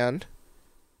understand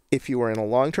if you are in a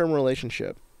long-term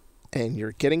relationship and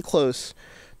you're getting close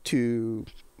to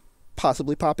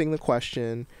possibly popping the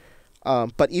question,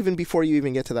 but even before you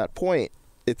even get to that point,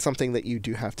 it's something that you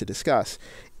do have to discuss.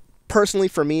 Personally,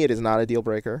 for me, it is not a deal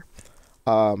breaker.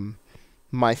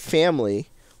 My family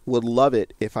would love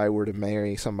it if I were to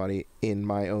marry somebody in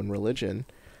my own religion,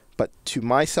 but to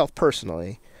myself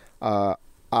personally,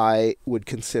 I would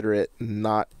consider it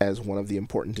not as one of the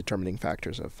important determining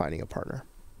factors of finding a partner.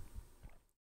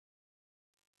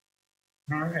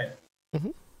 All right.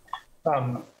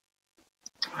 Mm-hmm.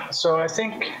 So I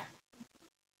think,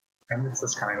 and this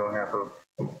is kind of going off of,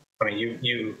 I mean,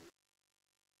 you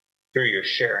through your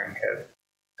sharing have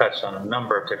touched on a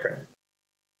number of different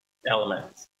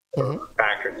elements or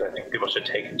factors I think people should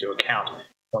take into account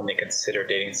when they consider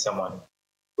dating someone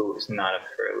who is not of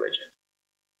their religion,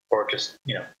 or just,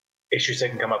 issues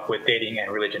that can come up with dating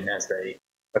and religion as they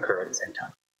occur at the same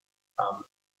time.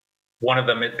 One of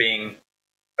them is being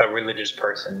a religious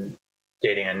person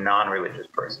dating a non-religious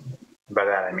person. By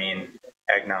that I mean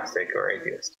agnostic or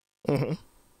atheist. Mm-hmm.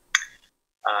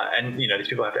 And these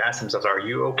people have to ask themselves: are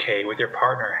you okay with your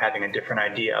partner having a different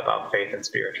idea about faith and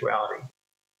spirituality?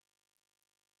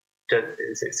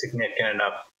 Is it significant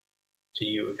enough to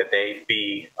you that they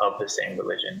be of the same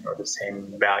religion or the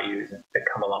same values that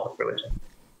come along with religion?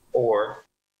 Or,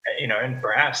 and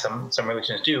perhaps some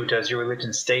religions do. Does your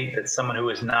religion state that someone who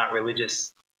is not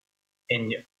religious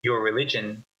in your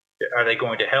religion, are they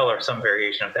going to hell or some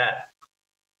variation of that?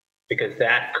 Because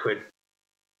that could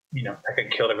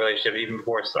kill the relationship even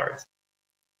before it starts.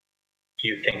 If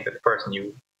you think that the person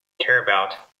you care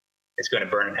about is going to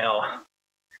burn in hell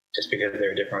just because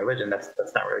they're a different religion, that's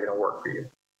not really going to work for you.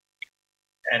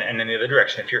 And in the other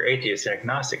direction, if you're atheist and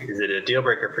agnostic, is it a deal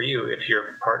breaker for you if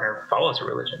your partner follows a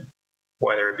religion,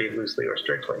 whether it be loosely or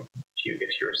strictly?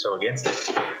 If you're so against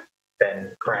it,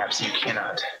 then perhaps you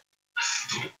cannot,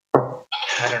 you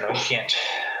can't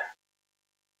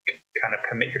kind of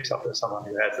commit yourself to someone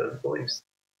who has those beliefs.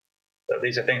 So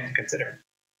these are things to consider.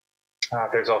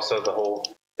 There's also the whole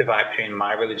divide between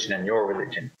my religion and your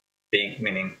religion,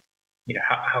 meaning,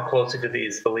 how closely do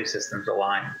these belief systems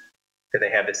align? Do they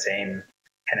have the same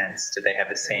tenets? Do they have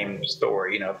the same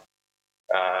story? The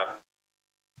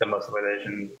Muslim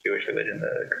religion, Jewish religion,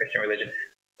 the Christian religion,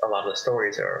 a lot of the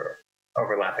stories are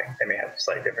overlapping. They may have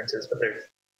slight differences, but there's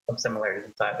some similarities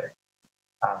inside there.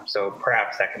 So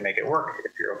perhaps that can make it work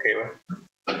if you're okay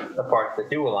with the parts that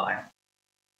do align.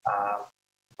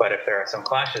 But if there are some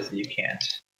clashes that you can't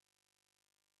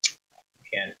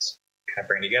kind of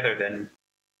bring together, then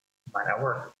it might not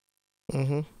work.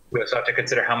 Mm-hmm. We also have to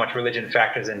consider how much religion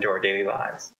factors into our daily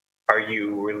lives. Are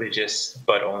you religious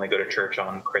but only go to church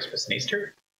on Christmas and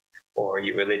Easter? Or are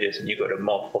you religious and you go to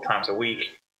multiple times a week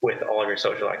with all of your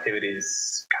social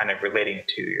activities kind of relating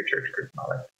to your church group and all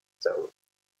that? So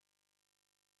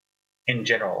in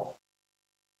general,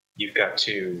 you've got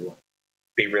to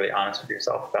be really honest with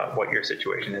yourself about what your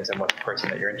situation is and what the person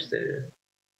that you're interested in.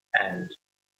 And,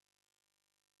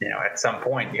 at some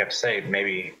point you have to say,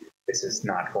 maybe this is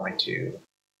not going to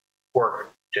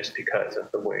work just because of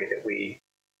the way that we,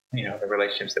 the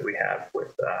relationships that we have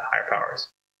with higher powers.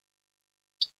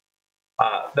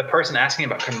 The person asking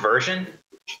about conversion,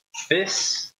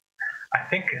 this, I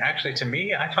think, actually, to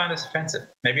me, I find this offensive.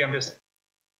 Maybe I'm just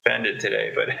offended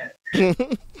today, but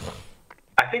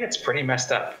I think it's pretty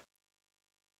messed up.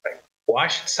 Like, why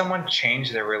should someone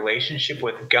change their relationship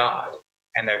with God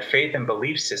and their faith and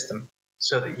belief system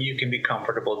so that you can be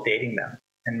comfortable dating them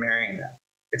and marrying them?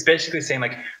 It's basically saying,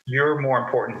 like, you're more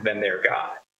important than their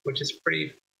God, which is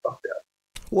pretty fucked up.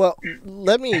 Well,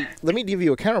 let me give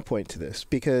you a counterpoint to this,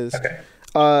 because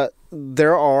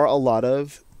there are a lot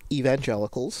of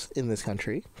evangelicals in this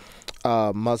country,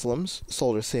 Muslims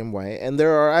sold the same way, and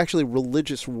there are actually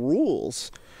religious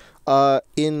rules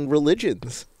in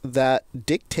religions that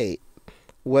dictate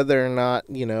whether or not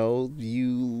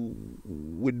you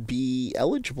would be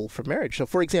eligible for marriage. So,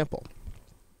 for example,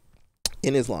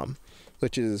 in Islam,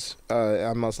 which is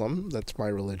I'm Muslim, that's my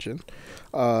religion.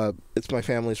 It's my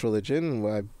family's religion.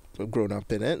 I've grown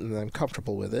up in it, and I'm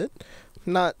comfortable with it.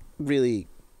 Not really,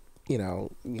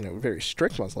 very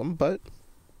strict Muslim, but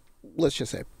let's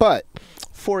just say. But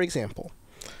for example,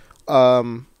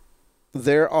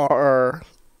 there are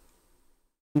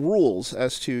rules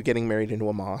as to getting married into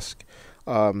a mosque.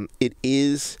 It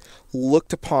is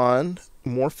looked upon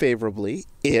more favorably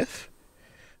if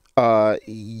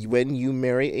when you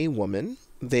marry a woman,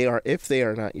 if they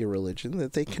are not your religion,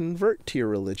 that they convert to your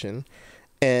religion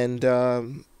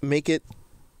and make it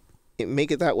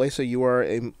make it that way so you are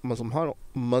a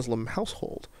Muslim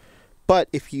household. But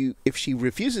if she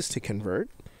refuses to convert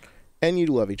and you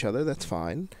love each other, that's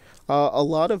fine. A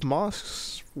lot of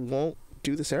mosques won't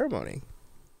do the ceremony.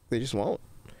 They just won't.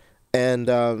 And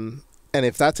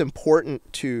if that's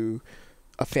important to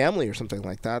a family or something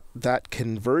like that, that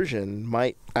conversion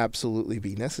might absolutely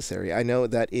be necessary. I know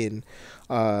that in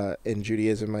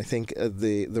Judaism, I think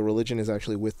the religion is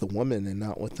actually with the woman and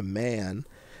not with the man.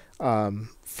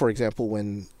 For example,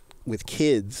 when with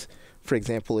kids, for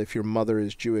example, if your mother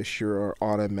is Jewish, you're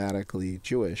automatically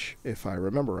Jewish. If I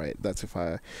remember right, that's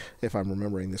if I'm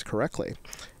remembering this correctly,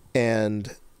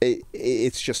 and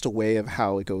it's just a way of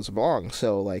how it goes along.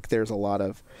 So like, there's a lot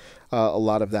of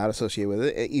that associated with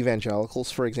it.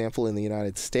 Evangelicals, for example, in the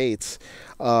United States,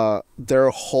 their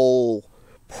whole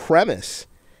premise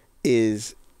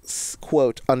is,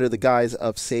 quote, under the guise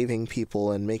of saving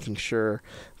people and making sure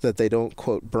that they don't,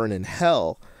 quote, burn in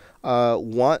hell,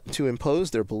 want to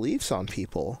impose their beliefs on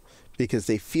people because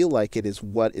they feel like it is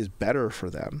what is better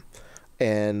for them,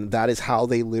 and that is how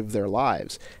they live their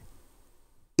lives.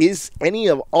 Is any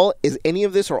of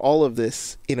this or all of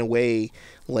this in a way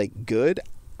like good?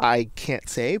 I can't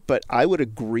say, but I would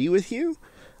agree with you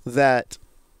that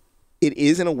it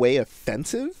is in a way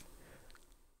offensive,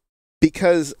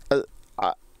 because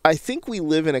I think we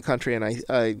live in a country,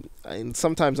 and and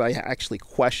sometimes I actually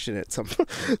question it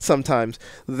sometimes,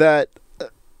 that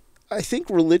I think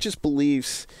religious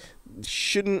beliefs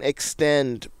shouldn't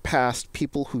extend past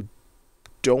people who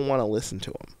don't want to listen to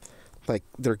them. Like,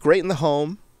 they're great in the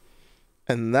home,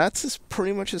 and that's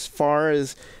pretty much as far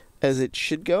as it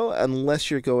should go,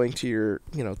 unless you're going to your,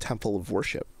 temple of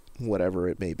worship, whatever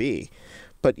it may be.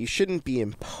 But you shouldn't be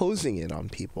imposing it on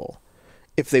people.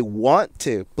 If they want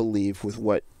to believe with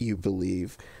what you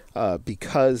believe,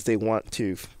 because they want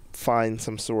to find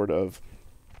some sort of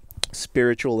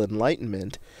spiritual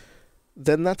enlightenment,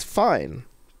 then that's fine.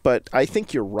 But I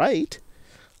think you're right.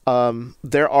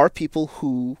 There are people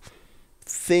who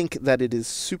think that it is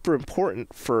super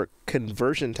important for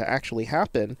conversion to actually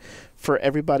happen, for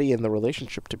everybody in the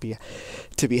relationship to be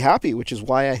happy, which is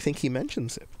why I think he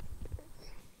mentions it.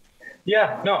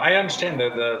 Yeah, no, I understand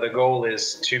the goal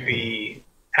is to be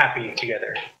happy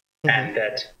together, and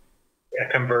that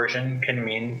a conversion can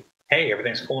mean, hey,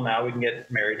 everything's cool now, we can get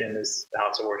married in this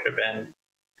house of worship and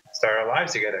start our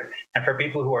lives together. And for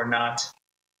people who are not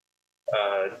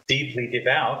deeply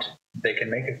devout, they can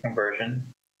make a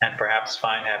conversion and perhaps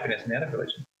find happiness in the other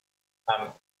religion.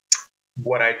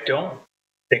 What I don't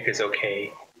think is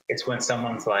okay is when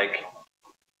someone's like,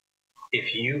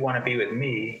 if you want to be with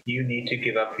me, you need to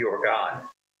give up your God.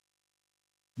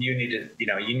 You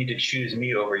need to choose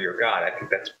me over your God. I think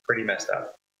that's pretty messed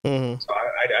up. So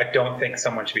I don't think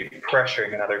someone should be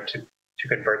pressuring another to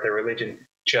convert their religion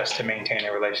just to maintain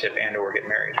a relationship and or get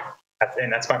married.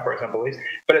 And that's my personal beliefs.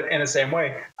 But in the same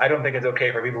way, I don't think it's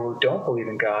okay for people who don't believe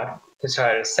in God to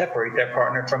try to separate their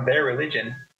partner from their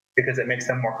religion because it makes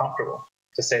them more comfortable.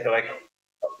 To say that, like,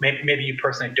 maybe you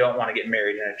personally don't want to get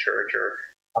married in a church or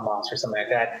a mosque or something like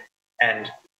that,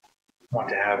 and want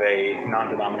to have a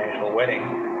non-denominational wedding,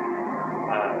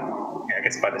 I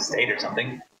guess by the state or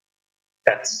something.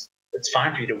 It's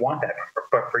fine for you to want that,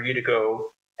 but for you to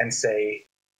go and say,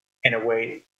 in a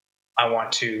way, I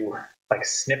want to like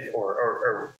snip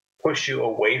or push you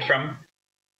away from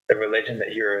the religion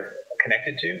that you're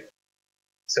connected to,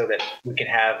 so that we can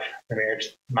have the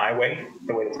marriage my way,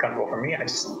 the way that's comfortable for me. I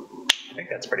think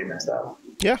that's pretty messed up.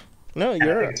 Yeah, no, and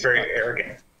I think it's very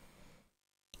arrogant.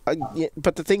 Yeah,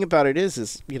 but the thing about it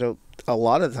is a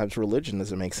lot of times religion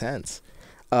doesn't make sense.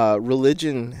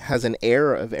 Religion has an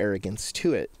air of arrogance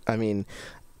to it. I mean,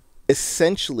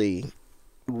 essentially,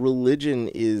 religion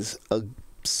is a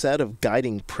set of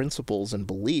guiding principles and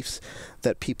beliefs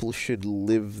that people should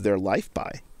live their life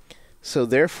by. So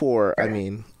therefore, I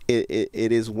mean, it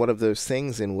is one of those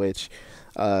things in which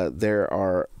there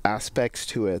are aspects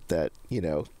to it that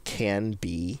can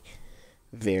be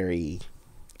very.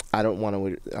 I don't want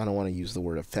to use the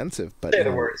word offensive, but say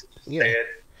the words. Say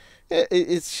it.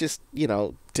 It's just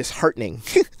disheartening.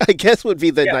 I guess would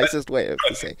be the nicest way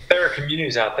to say. There are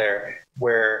communities out there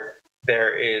where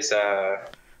there is the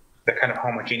kind of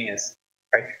homogeneous,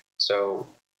 right? So,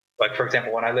 like, for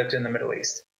example, when I lived in the Middle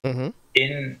East, in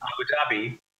Abu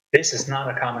Dhabi, this is not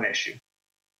a common issue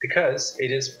because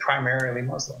it is primarily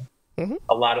Muslim.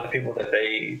 A lot of the people that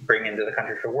they bring into the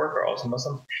country for work are also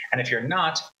Muslims, and if you're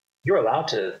not, you're allowed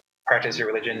to practice your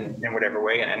religion in whatever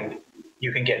way, and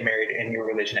you can get married in your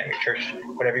religion at your church,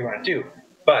 whatever you want to do.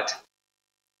 But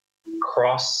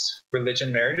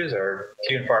cross-religion marriages are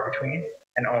few and far between,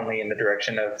 and only in the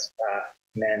direction of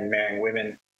men marrying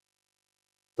women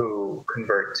who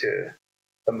convert to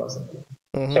the Muslim faith.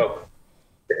 Mm-hmm. So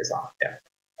Islam, yeah,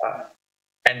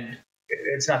 and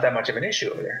it's not that much of an issue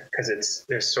over there because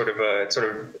there's sort of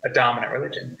a dominant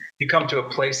religion. You come to a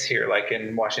place here, like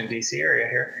in Washington D.C. area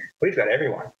here, we've got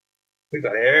everyone, we've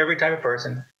got every type of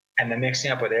person, and they're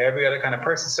mixing up with every other kind of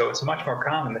person. So it's much more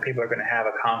common that people are going to have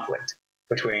a conflict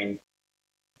between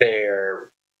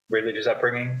their religious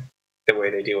upbringing, the way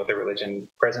they deal with their religion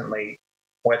presently,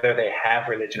 whether they have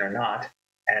religion or not.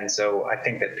 And so I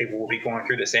think that people will be going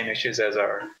through the same issues as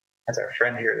our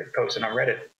friend here that posted on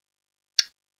Reddit.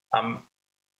 And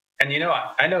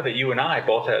I know that you and I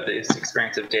both have this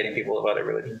experience of dating people of other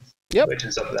religions,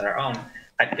 religions other than our own.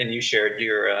 And you shared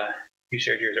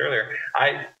yours earlier.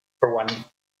 I, for one,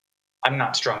 I'm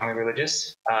not strongly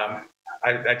religious.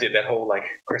 I did that whole like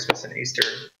Christmas and Easter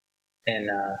in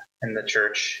the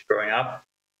church growing up,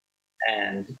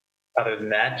 and other than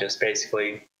that, just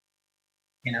basically,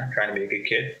 trying to be a good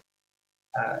kid.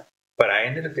 But I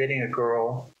ended up dating a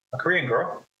Korean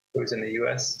girl who was in the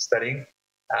U.S. studying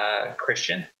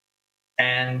Christian,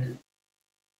 and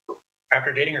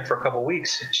after dating her for a couple of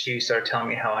weeks, she started telling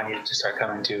me how I needed to start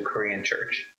coming to Korean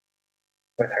church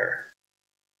with her,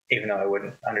 even though I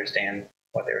wouldn't understand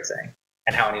what they were saying,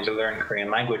 and how I needed to learn Korean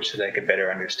language so that I could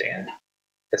better understand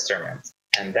the sermons.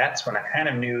 And that's when I kind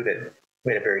of knew that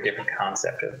we had a very different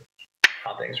concept of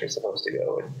how things were supposed to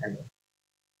go, and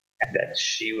that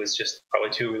she was just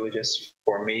probably too religious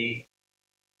for me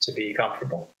to be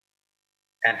comfortable,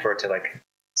 and for it to like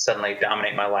suddenly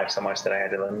dominate my life so much that I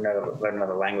had to learn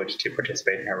another language to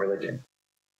participate in her religion.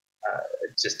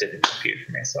 It just didn't compute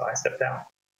for me, so I stepped out.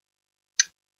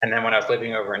 And then when I was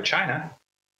living over in China,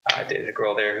 I dated a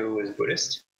girl there who was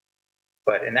Buddhist.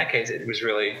 But in that case, it was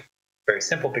really very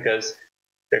simple because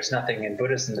there's nothing in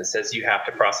Buddhism that says you have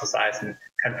to proselytize and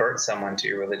convert someone to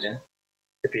your religion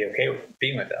to be okay with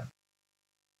being with them.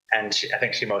 And I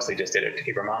think she mostly just did it to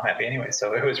keep her mom happy anyway,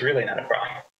 so it was really not a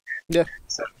problem. Yeah.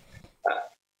 So,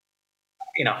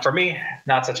 for me,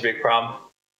 not such a big problem,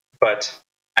 but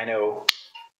I know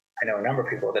a number of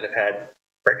people that have had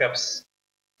breakups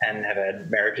and have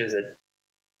had marriages that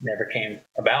never came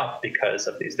about because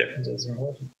of these differences in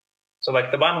religion. So,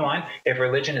 like, the bottom line, if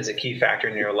religion is a key factor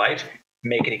in your life,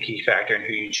 make it a key factor in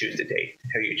who you choose to date,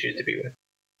 who you choose to be with.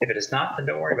 If it is not, then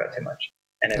don't worry about it too much.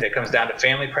 And if it comes down to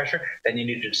family pressure, then you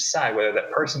need to decide whether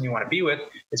that person you want to be with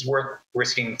is worth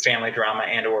risking family drama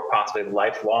and or possibly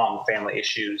lifelong family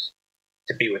issues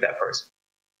to be with that person.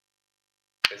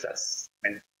 Because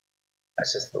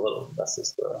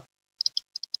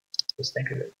just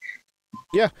think of it.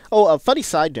 Yeah. Oh, a funny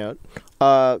side note.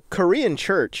 Korean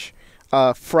church,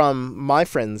 from my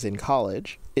friends in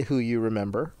college, who you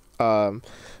remember,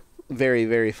 very,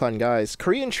 very fun guys.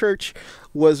 Korean church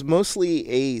was mostly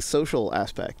a social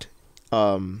aspect.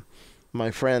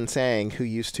 My friend Sang, who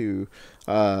used to,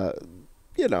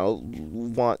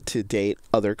 want to date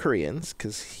other Koreans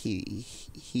because he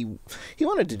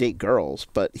wanted to date girls,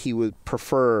 but he would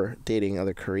prefer dating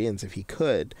other Koreans if he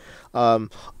could.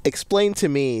 Explained to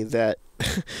me that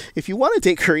if you want to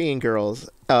date Korean girls,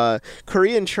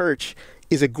 Korean church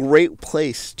is a great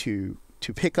place to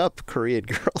pick up Korean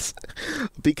girls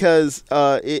because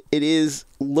it is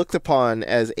looked upon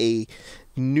as a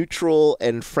neutral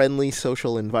and friendly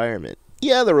social environment.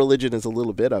 Yeah, the religion is a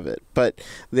little bit of it, but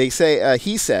they say,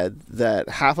 he said that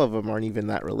half of them aren't even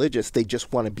that religious. They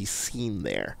just want to be seen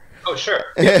there. Oh, sure.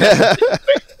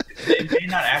 They may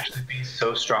not actually be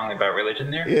so strongly about religion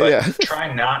there, but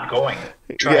try not going.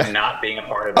 Try not being a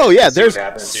part of it. Oh, yeah, there's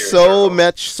so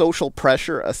much social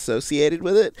pressure associated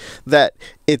with it that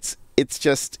it's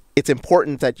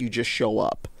important that you just show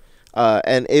up.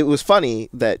 And it was funny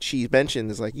that she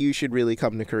mentioned, is like, you should really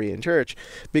come to Korean church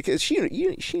because she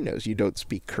knows you don't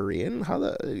speak Korean.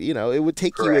 It would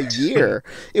take Correct. you a year.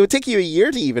 It would take you a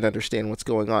year to even understand what's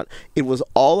going on. It was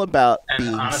all about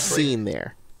being honestly, seen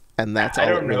there. And that's all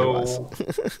it really was.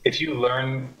 If you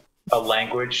learn a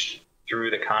language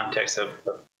through the context of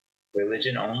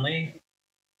religion only,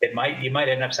 you might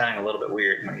end up sounding a little bit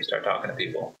weird when you start talking to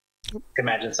people.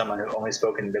 Imagine someone who only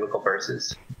spoke in biblical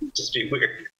verses. It'd just be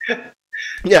weird.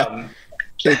 Yeah.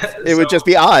 It would just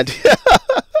be odd.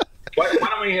 why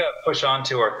don't we push on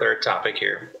to our third topic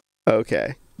here?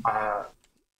 Okay.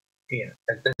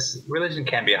 This religion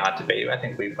can be a hot debate. I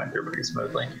think we went through pretty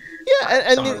smoothly. Yeah,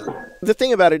 and the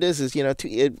thing about it is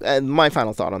and my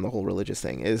final thought on the whole religious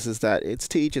thing is that it's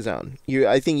to each his own.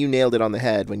 I think you nailed it on the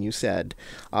head when you said,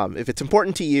 if it's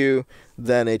important to you,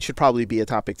 then it should probably be a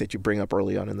topic that you bring up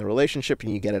early on in the relationship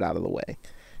and you get it out of the way,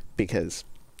 because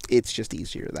it's just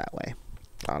easier that way,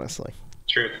 honestly.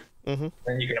 Truth. Mm-hmm.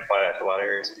 And you can apply that to a lot of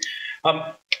areas.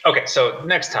 Okay, so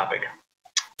next topic.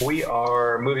 we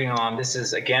are moving on. This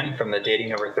is again from the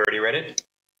Dating Over 30 Reddit,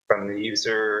 from the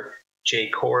user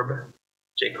Jacob.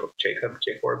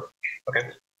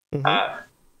 Okay. Mm-hmm.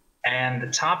 And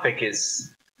the topic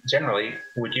is generally,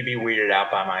 would you be weirded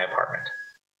out by my apartment?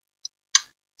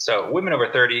 So, women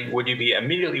over 30, would you be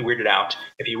immediately weirded out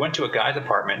if you went to a guy's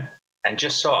apartment and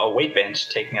just saw a weight bench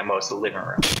taking up most of the living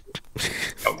room?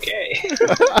 Okay.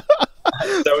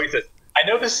 So he says, I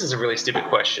know this is a really stupid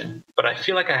question, but I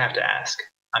feel like I have to ask.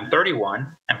 I'm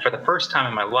 31, and for the first time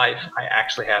in my life, I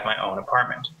actually have my own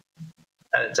apartment.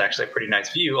 It's actually a pretty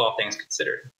nice view, all things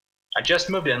considered. I just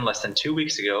moved in less than 2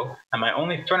 weeks ago, and my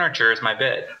only furniture is my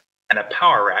bed and a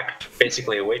power rack,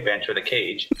 basically a weight bench with a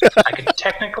cage. I could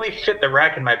technically fit the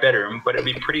rack in my bedroom, but it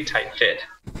would be pretty tight fit.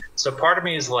 So part of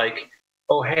me is like,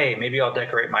 oh, hey, maybe I'll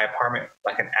decorate my apartment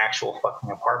like an actual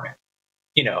fucking apartment.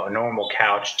 You know, a normal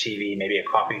couch, TV, maybe a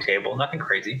coffee table, nothing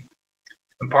crazy.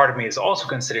 And part of me is also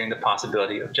considering the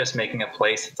possibility of just making a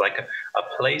place that's like a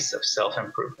place of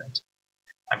self-improvement.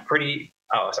 I'm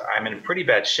in pretty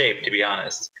bad shape, to be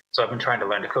honest. So I've been trying to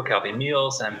learn to cook healthy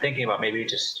meals, and I'm thinking about maybe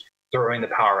just throwing the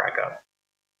power rack up.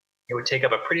 It would take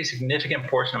up a pretty significant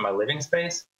portion of my living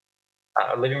space,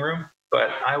 living room, but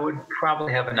I would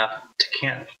probably have enough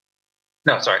to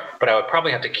but I would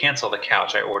probably have to cancel the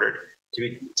couch I ordered to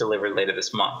be delivered later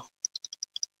this month.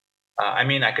 I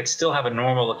mean, I could still have a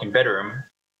normal looking bedroom,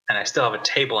 and I still have a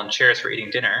table and chairs for eating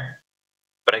dinner,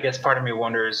 but I guess part of me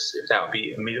wonders if that would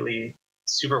be immediately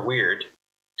super weird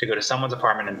to go to someone's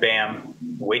apartment and bam,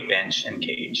 weight bench and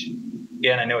cage.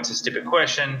 Yeah, and I know it's a stupid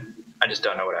question. I just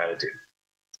don't know what I would do.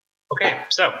 Okay,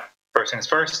 so first things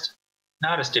first,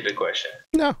 not a stupid question.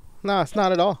 No, it's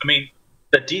not at all. I mean,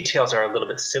 the details are a little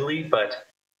bit silly, but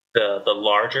the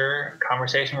larger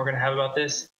conversation we're going to have about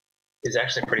this is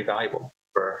actually pretty valuable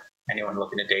for anyone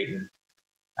looking to date and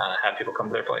have people come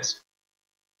to their place.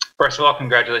 First of all,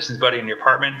 congratulations, buddy, on your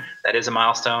apartment. That is a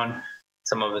milestone.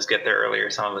 Some of us get there earlier,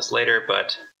 some of us later,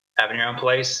 but having your own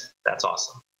place, that's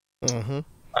awesome. Mm-hmm.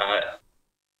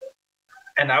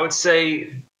 And I would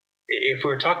say, if we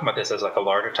were talking about this as like a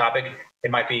larger topic,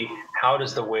 it might be, how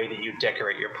does the way that you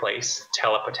decorate your place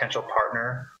tell a potential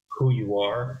partner who you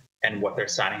are and what they're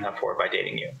signing up for by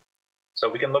dating you? So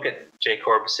we can look at J.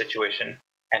 Corb's situation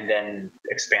and then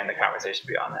expand the conversation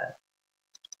beyond that.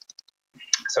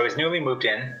 So he's newly moved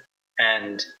in,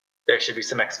 and there should be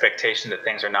some expectation that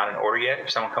things are not in order yet. If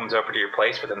someone comes over to your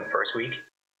place within the first week,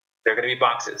 there are going to be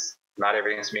boxes. Not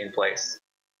everything's going to be in place.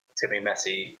 It's going to be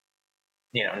messy.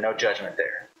 You know, no judgment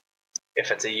there.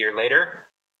 If it's a year later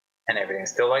and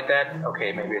everything's still like that,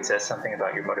 okay, maybe it says something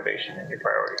about your motivation and your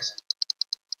priorities.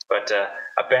 But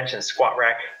a bench and squat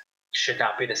rack should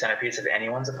not be the centerpiece of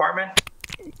anyone's apartment.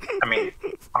 I mean,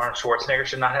 Arnold Schwarzenegger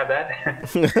should not have that.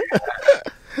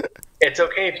 It's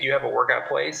okay if you have a workout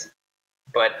place,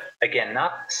 but again,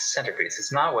 not the centerpiece.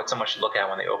 It's not what someone should look at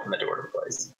when they open the door to the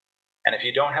place. And if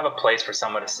you don't have a place for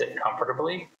someone to sit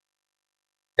comfortably,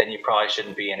 then you probably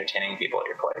shouldn't be entertaining people at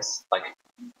your place. Like,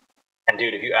 and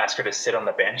dude, if you ask her to sit on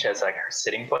the bench as like her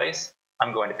sitting place,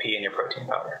 I'm going to pee in your protein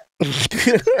powder.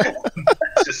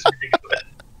 That's just ridiculous.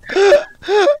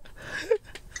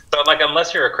 So, like,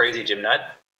 unless you're a crazy gym nut,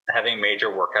 having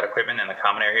major workout equipment in the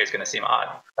common area is going to seem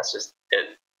odd. That's just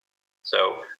it.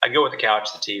 So I go with the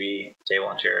couch, the TV, table,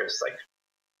 and chairs. Like,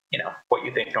 you know, what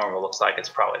you think normal looks like is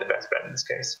probably the best bet in this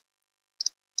case.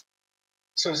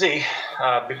 So Z,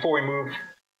 before we move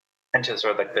into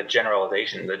sort of like the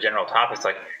generalization, the general topics,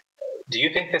 like, do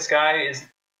you think this guy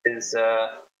is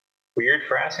weird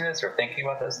for asking this or thinking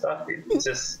about this stuff? Is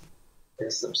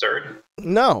this absurd?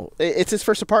 No, it's his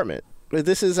first apartment.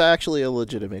 This is actually a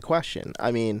legitimate question.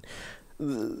 I mean,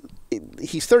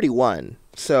 he's 31,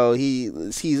 so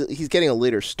he's getting a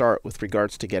later start with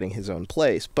regards to getting his own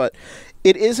place. But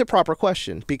it is a proper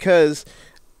question because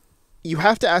you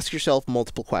have to ask yourself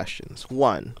multiple questions.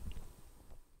 One,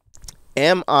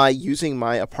 am I using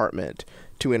my apartment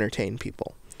to entertain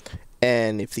people?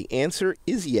 And if the answer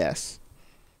is yes,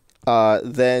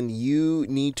 then you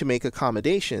need to make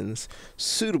accommodations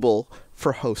suitable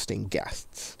for hosting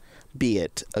guests. Be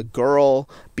it a girl,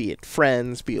 be it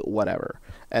friends, be it whatever.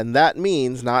 And that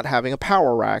means not having a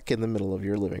power rack in the middle of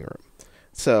your living room.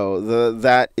 So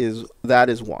that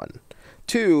is one.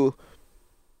 Two,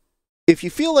 if you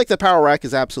feel like the power rack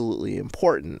is absolutely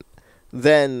important,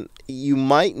 then you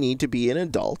might need to be an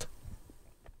adult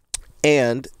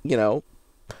and, you know,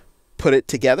 put it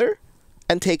together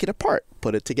and take it apart.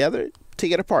 Put it together,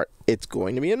 take it apart. It's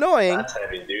going to be annoying. That's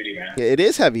heavy duty, man. It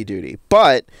is heavy duty,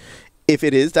 but if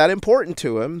it is that important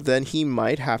to him, then he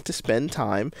might have to spend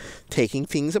time taking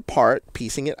things apart,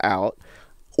 piecing it out.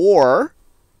 Or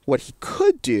what he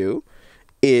could do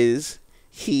is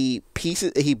he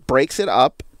breaks it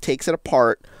up, takes it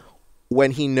apart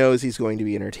when he knows he's going to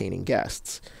be entertaining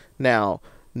guests. Now,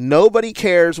 nobody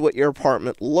cares what your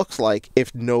apartment looks like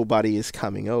if nobody is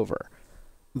coming over.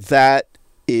 That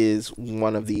is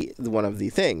one of the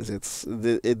things.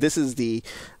 This is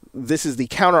the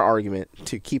counter argument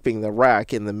to keeping the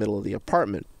rack in the middle of the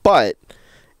apartment. But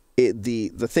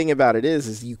the thing about it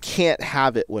is you can't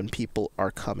have it when people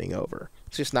are coming over.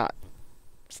 It's just not.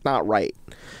 It's not right.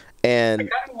 And I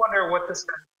kind of wonder what this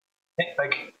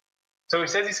like. So he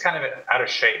says he's kind of out of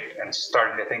shape and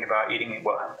starting to think about eating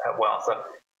well and stuff.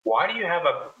 Why do you have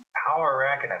a power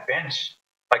rack and a bench?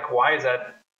 Like, why is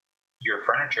that your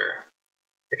furniture?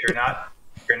 If you're not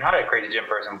a crazy gym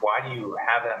person, why do you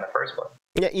have that in the first place?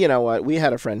 Yeah, you know what? We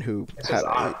had a friend who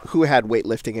had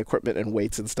weightlifting equipment and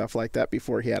weights and stuff like that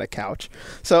before he had a couch.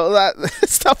 So that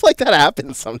stuff like that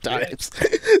happens sometimes.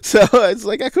 Yeah. So it's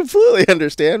like I completely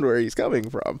understand where he's coming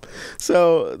from.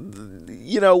 So,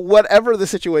 you know, whatever the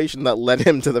situation that led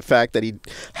him to the fact that he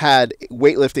had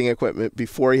weightlifting equipment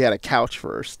before he had a couch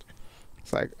first,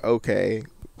 it's like, okay,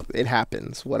 it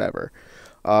happens, whatever.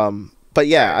 But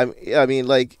yeah, I mean,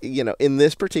 like, you know, in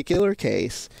this particular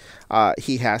case,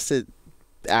 he has to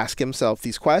ask himself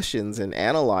these questions and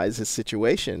analyze his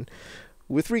situation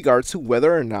with regards to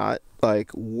whether or not,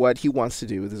 like, what he wants to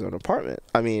do with his own apartment.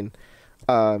 I mean,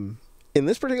 in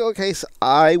this particular case,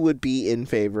 I would be in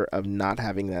favor of not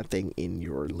having that thing in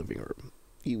your living room.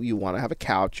 You want to have a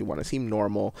couch. You want to seem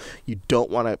normal. You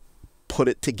don't want to put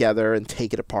it together and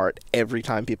take it apart every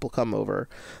time people come over.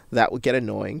 That would get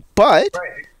annoying. But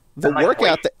right. the and, like,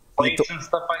 workout plates and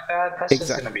stuff like that, that's just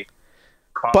going to be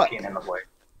clunky and in the way.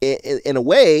 In a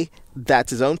way, that's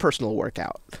his own personal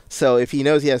workout. So if he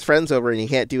knows he has friends over and he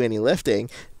can't do any lifting,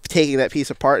 taking that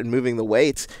piece apart and moving the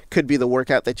weights could be the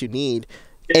workout that you need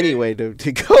anyway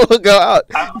to go out.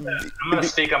 I'm going to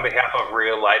speak on behalf of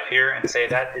real life here and say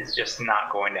that is just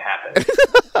not going to happen.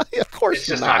 Of course it's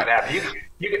just not going to happen.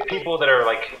 You get people that are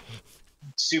like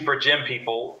super gym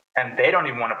people, and they don't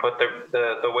even want to put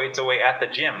the weights away at the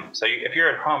gym. So if you're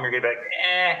at home, you're going to be like,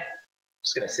 I'm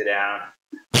just going to sit down.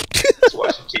 Just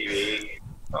watch some TV.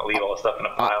 I'll leave all the stuff in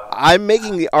a pile. I'm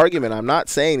making the argument. I'm not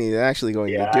saying he's actually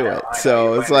going to do it.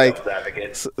 So it's like,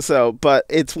 but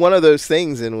it's one of those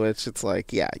things in which it's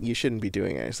like, yeah, you shouldn't be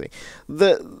doing anything.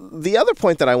 The other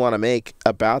point that I want to make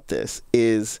about this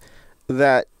is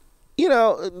that, you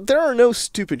know, there are no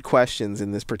stupid questions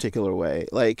in this particular way.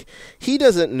 Like, he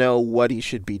doesn't know what he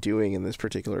should be doing in this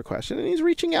particular question, and he's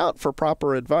reaching out for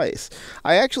proper advice.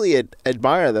 I actually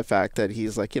admire the fact that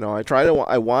he's like, you know,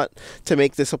 I want to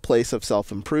make this a place of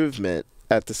self-improvement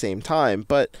at the same time,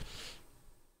 but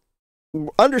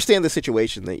understand the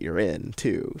situation that you're in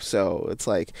too. So it's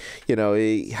like, you know,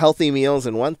 healthy meals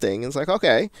and one thing. It's like,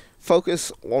 okay,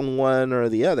 focus on one or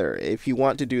the other. If you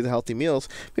want to do the healthy meals,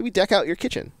 maybe deck out your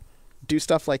kitchen. Do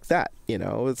stuff like that, you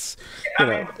know. It's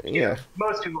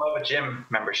most people have a gym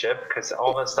membership because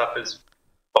all that stuff is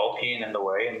bulky and in the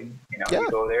way, and you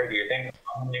go there, do your thing,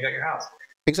 and you got your house.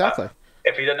 Exactly.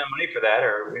 If he doesn't have money for that,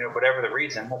 or whatever the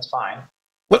reason, that's fine.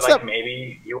 But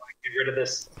maybe you want to get rid of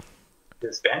this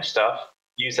bench stuff,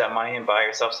 use that money and buy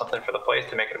yourself something for the place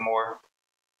to make it more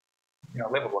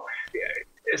livable. Yeah,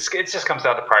 it just comes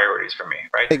down to priorities for me,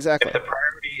 right? Exactly. If the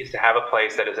priority is to have a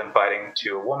place that is inviting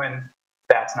to a woman,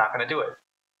 that's not going to do it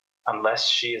unless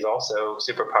she is also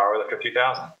Super Powerlifter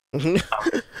 2000.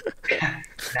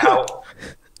 Now,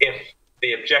 if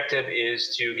the objective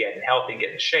is to get healthy and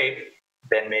get in shape,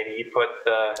 then maybe you put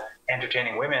the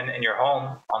entertaining women in your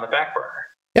home on the back burner.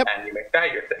 Yep. And you make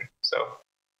that your thing. So,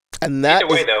 and that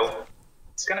either way, though,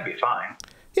 it's going to be fine.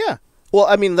 Yeah. Well,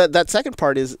 I mean, that second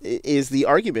part is the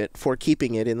argument for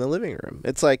keeping it in the living room.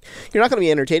 It's like, you're not going to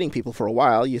be entertaining people for a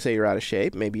while. You say you're out of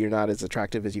shape. Maybe you're not as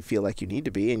attractive as you feel like you need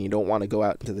to be, and you don't want to go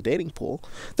out into the dating pool.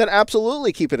 Then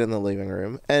absolutely keep it in the living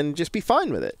room and just be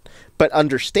fine with it. But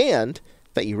understand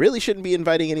that you really shouldn't be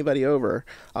inviting anybody over.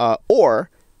 Or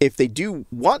if they do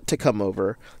want to come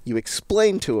over, you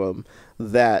explain to them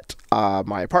that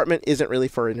my apartment isn't really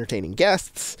for entertaining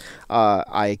guests.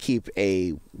 I keep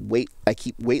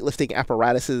weightlifting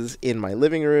apparatuses in my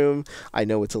living room. I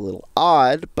know it's a little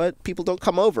odd, but people don't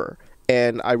come over,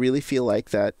 and I really feel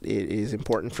like that it is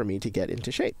important for me to get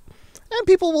into shape. And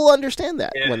people will understand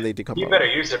that when they do come over. You better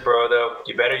use it, bro, though.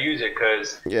 You better use it,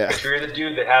 because if you're the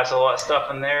dude that has a lot of stuff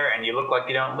in there and you look like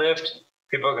you don't lift,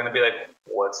 people are going to be like,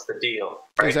 what's the deal?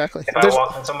 Right? Exactly. If I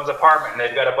walk in someone's apartment and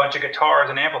they've got a bunch of guitars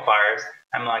and amplifiers,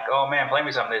 I'm like, oh man, play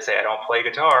me something. They say, I don't play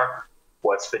guitar.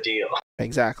 What's the deal?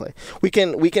 Exactly. We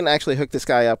can actually hook this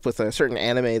guy up with a certain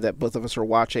anime that both of us are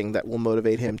watching that will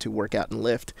motivate him to work out and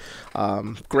lift.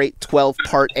 Great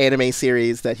 12-part anime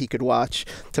series that he could watch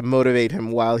to motivate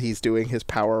him while he's doing his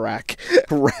power rack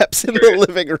reps in the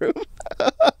living room.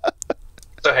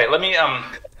 So hey, let me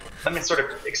sort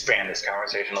of expand this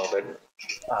conversation a little bit.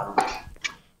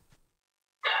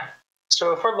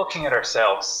 So if we're looking at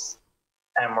ourselves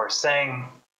and we're saying,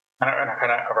 kind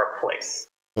of our place,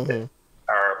 Mm-hmm.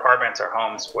 our apartments, our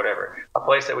homes, whatever, a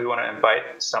place that we want to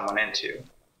invite someone into,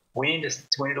 we need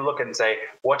to look and say,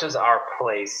 what does our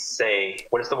place say?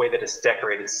 What does the way that it's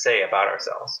decorated say about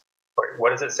ourselves? Or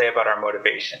what does it say about our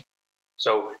motivation?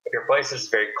 So if your place is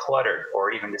very cluttered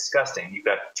or even disgusting, you've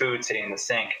got food sitting in the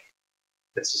sink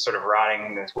that's just sort of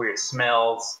rotting, there's weird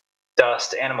smells,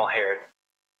 dust, animal hair,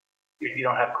 you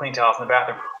don't have clean towels in the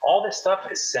bathroom, all this stuff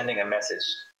is sending a message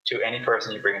to any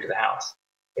person you bring into the house.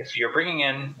 If you're bringing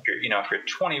in, if you're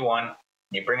 21 and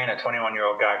you bring in a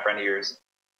 21-year-old guy friend of yours,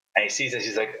 and he sees this,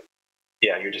 he's like,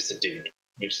 yeah, you're just a dude.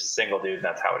 You're just a single dude, and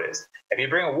that's how it is. If you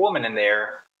bring a woman in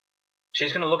there,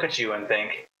 she's going to look at you and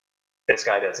think, this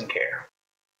guy doesn't care.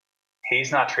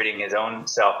 He's not treating his own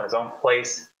self and his own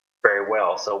place very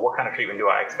well. So what kind of treatment do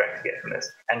I expect to get from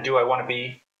this? And do I want to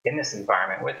be in this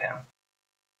environment with him?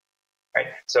 Right?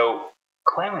 So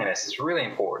cleanliness is really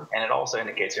important, and it also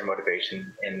indicates your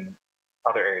motivation in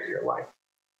other areas of your life.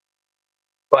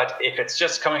 But if it's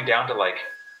just coming down to like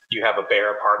you have a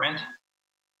bare apartment,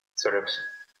 sort of,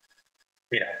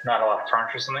 not a lot of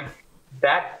furniture or something,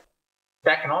 that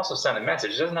can also send a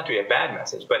message. It doesn't have to be a bad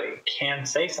message, but it can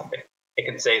say something. It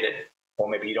can say that, well,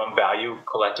 maybe you don't value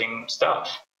collecting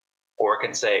stuff, or it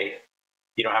can say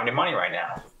you don't have any money right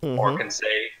now, Mm-hmm. or it can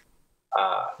say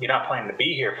you're not planning to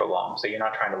be here for long, so you're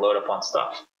not trying to load up on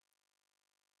stuff.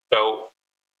 So,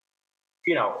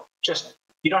 just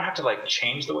you don't have to like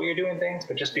change the way you're doing things,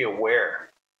 but just be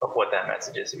aware of what that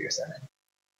message is that you're sending.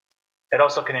 It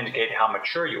also can indicate how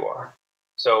mature you are.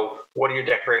 So what do your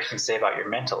decorations say about your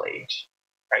mental age,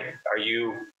 right? Are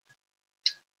you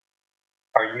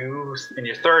in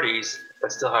your 30s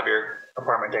but still have your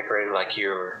apartment decorated like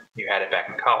you had it back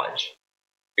in college?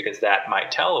 Because that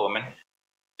might tell a woman,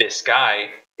 this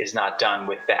guy is not done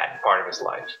with that part of his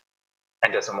life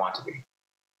and doesn't want to be.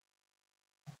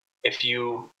 If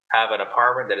you have an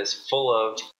apartment that is full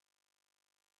of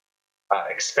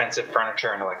expensive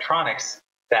furniture and electronics,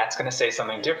 that's going to say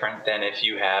something different than if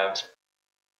you have,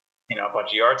 a bunch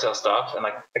of yard sale stuff. And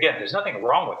again, there's nothing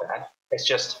wrong with that. It's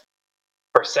just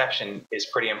perception is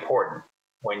pretty important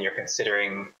when you're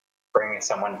considering bringing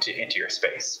someone into your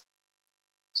space.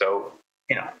 So,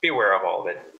 be aware of all of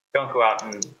it. Don't go out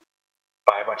and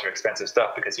buy a bunch of expensive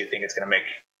stuff because you think it's going to make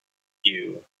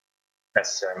you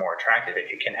necessarily more attractive.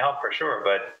 It can help for sure,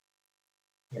 but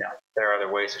there are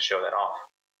other ways to show that off.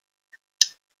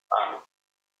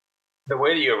 The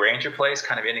way that you arrange your place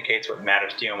kind of indicates what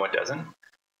matters to you and what doesn't.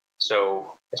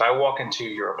 So if I walk into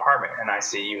your apartment and I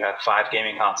see you have 5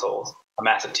 gaming consoles, a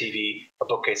massive TV, a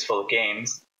bookcase full of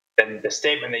games, then the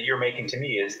statement that you're making to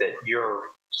me is that you're a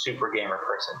super gamer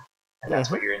person. And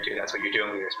that's what you're into. That's what you're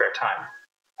doing with your spare time.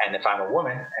 And if I'm a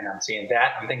woman and I'm seeing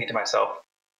that, I'm thinking to myself,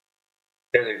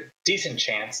 there's a decent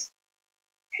chance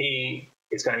he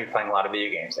is going to be playing a lot of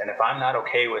video games. And if I'm not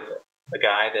okay with the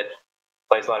guy that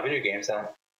plays a lot of video games, then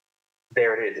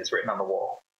there it is. It's written on the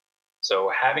wall. So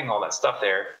having all that stuff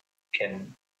there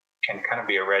can kind of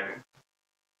be a red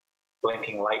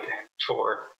blinking light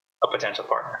for a potential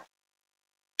partner.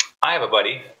 I have a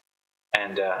buddy,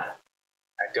 and I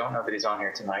don't know that he's on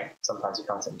here tonight. Sometimes he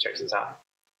comes and checks this out.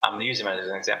 I'm going to use him as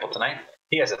an example tonight.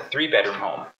 He has a 3-bedroom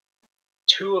home.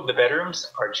 2 of the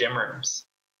bedrooms are gym rooms.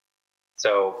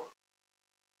 So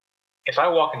if I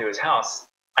walk into his house,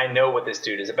 I know what this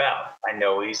dude is about. I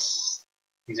know he's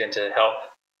into health,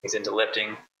 he's into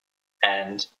lifting,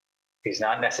 and he's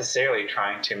not necessarily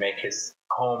trying to make his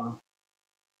home,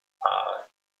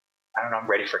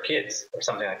 ready for kids or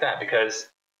something like that, because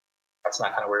that's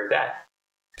not kind of where he's at.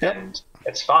 Yep. And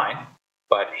it's fine,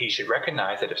 but he should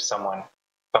recognize that if someone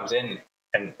comes in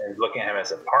and looking at him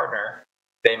as a partner,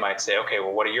 they might say, okay,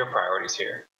 well, what are your priorities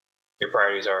here? Your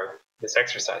priorities are this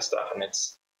exercise stuff, and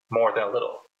it's more than a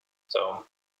little. So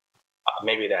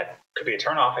maybe that could be a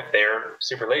turnoff if they're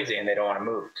super lazy and they don't want to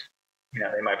move.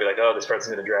 They might be like, oh, this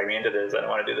person's going to drag me into this. I don't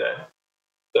want to do that.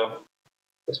 So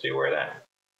just be aware of that.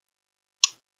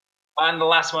 And the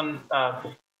last one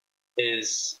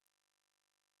is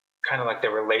kind of like the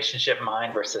relationship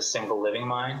mind versus single living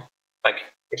mind. Like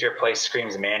if your place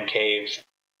screams man cave,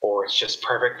 or it's just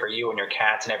perfect for you and your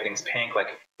cats and everything's pink,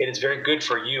 like it is very good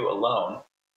for you alone,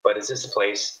 but is this a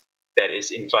place that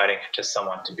is inviting to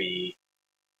someone to be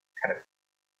kind of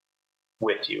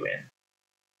with you in.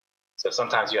 So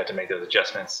sometimes you have to make those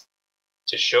adjustments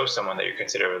to show someone that you're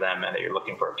considerate of them and that you're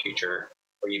looking for a future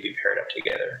where you'd be paired up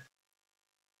together.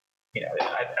 You know,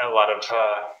 a lot of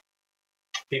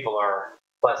people are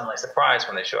pleasantly surprised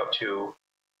when they show up to,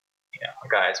 you know, a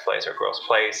guy's place or a girl's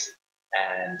place,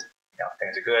 and you know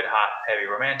things are good, hot, heavy,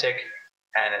 romantic,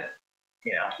 and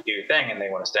you know you do your thing, and they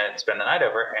want to spend the night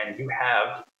over, and you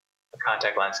have a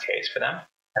contact lens case for them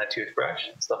and a toothbrush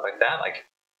and stuff like that. Like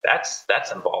that's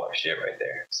some baller shit right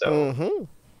there. So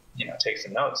you know, take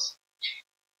some notes.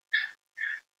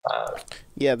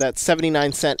 Yeah, that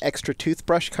 79-cent extra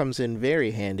toothbrush comes in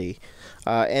very handy,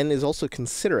 and is also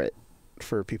considerate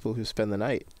for people who spend the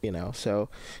night, you know. So,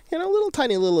 you know,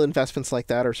 tiny little investments like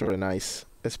that are sort of nice,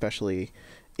 especially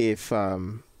if,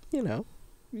 you know,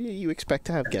 you expect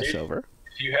to have guests over.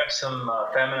 If you have some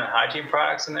feminine hygiene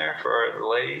products in there for the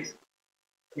ladies,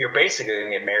 you're basically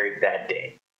going to get married that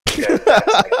day.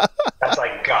 That's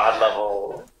like God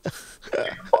level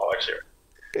baller.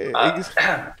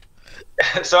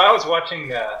 So I was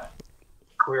watching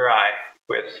Queer Eye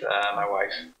with my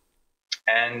wife,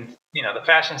 and you know the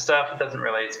fashion stuff doesn't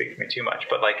really speak to me too much,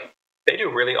 but like they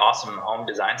do really awesome home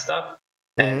design stuff,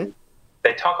 and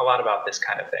they talk a lot about this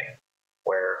kind of thing,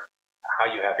 where how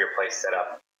you have your place set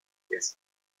up is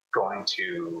going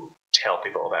to tell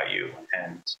people about you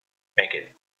and make it,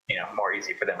 you know, more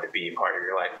easy for them to be part of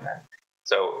your life. And then,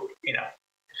 so you know,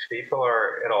 if people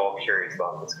are at all curious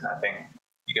about this kind of thing,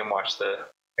 you can watch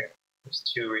there's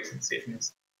 2 recent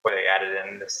seasons where they added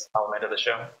in this element of the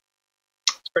show.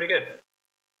 It's pretty good.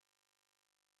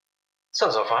 So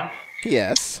fun.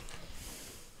 Yes.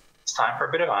 It's time for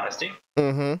a bit of honesty.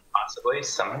 Possibly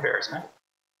some embarrassment.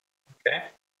 Okay.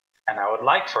 And I would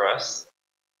like for us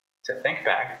to think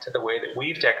back to the way that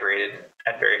we've decorated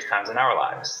at various times in our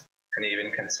lives, and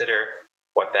even consider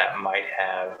what that might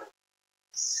have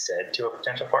said to a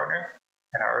potential partner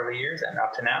in our early years and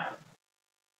up to now.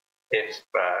 If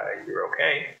you're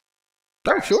okay,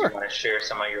 oh sure, you want to share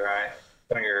some of your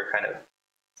kind of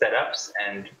setups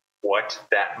and what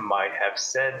that might have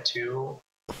said to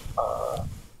a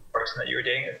person that you were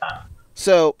dating at the time.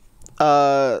 So,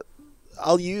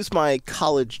 I'll use my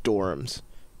college dorms,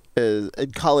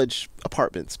 college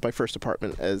apartments, my first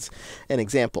apartment, as an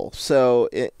example. So,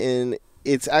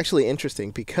 it's actually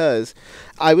interesting because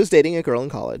I was dating a girl in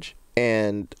college,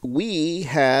 and we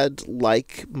had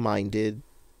like-minded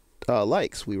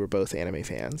likes. We were both anime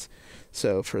fans.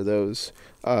 So for those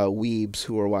weebs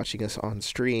who are watching us on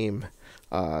stream,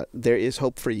 there is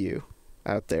hope for you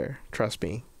out there. Trust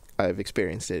me, I've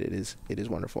experienced it. It is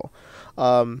wonderful.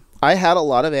 I had a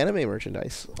lot of anime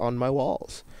merchandise on my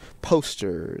walls.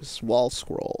 Posters, wall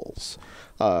scrolls,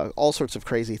 all sorts of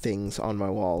crazy things on my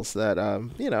walls that,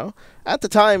 you know, at the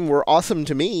time were awesome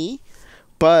to me,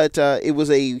 but it was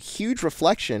a huge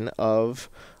reflection of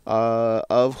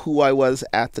who I was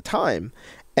at the time.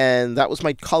 And that was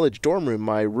my college dorm room.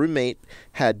 My roommate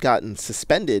had gotten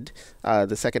suspended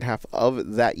the second half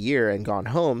of that year and gone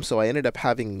home, so I ended up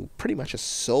having pretty much a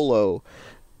solo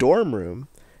dorm room.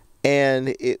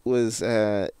 And it was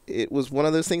one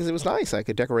of those things that was nice. I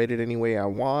could decorate it any way I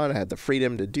want. I had the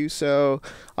freedom to do so.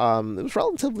 It was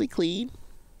relatively clean.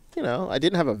 You know, I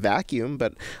didn't have a vacuum,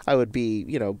 but I would be,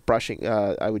 you know, brushing.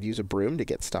 I would use a broom to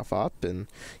get stuff up, and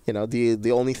you know,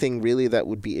 the only thing really that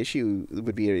would be an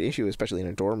issue, especially in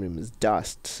a dorm room, is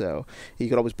dust. So you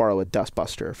could always borrow a dust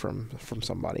buster from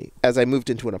somebody. As I moved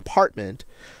into an apartment,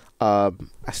 I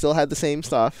still had the same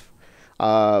stuff,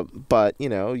 but you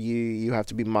know, you have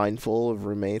to be mindful of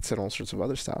roommates and all sorts of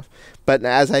other stuff. But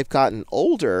as I've gotten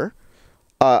older,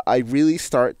 I really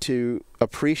start to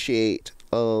appreciate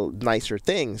nicer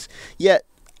things. Yet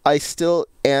I still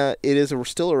it is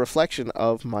still a reflection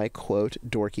of my quote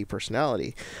dorky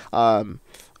personality.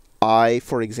 I,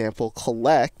 for example,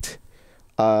 collect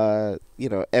you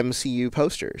know, MCU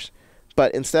posters,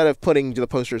 but instead of putting the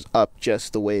posters up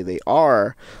just the way they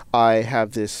are, I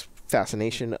have this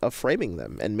fascination of framing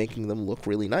them and making them look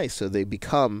really nice, so they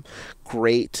become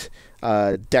great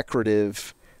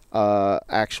decorative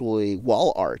actually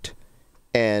wall art.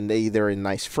 And they're in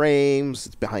nice frames,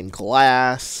 it's behind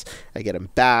glass, I get them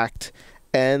backed,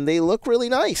 and they look really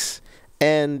nice.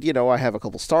 And, you know, I have a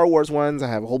couple Star Wars ones, I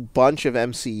have a whole bunch of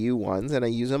MCU ones, and I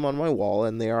use them on my wall,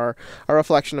 and they are a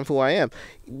reflection of who I am.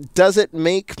 Does it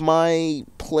make my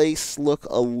place look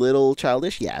a little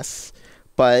childish? Yes.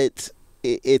 But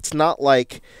it's not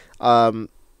like, but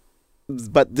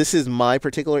this is my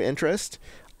particular interest.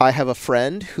 I have a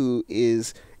friend who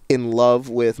is in love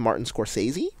with Martin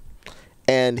Scorsese,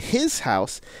 and his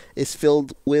house is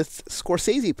filled with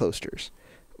Scorsese posters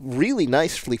really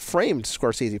nicely framed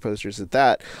Scorsese posters at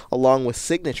that, along with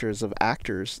signatures of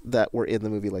actors that were in the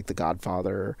movie, like The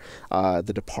Godfather,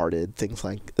 The Departed,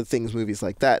 movies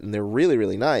like that, and they're really,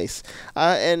 really nice.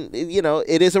 And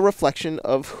it is a reflection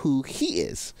of who he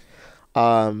is.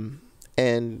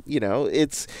 And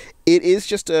it is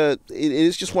just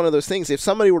one of those things. If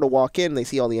somebody were to walk in, they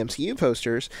see all the MCU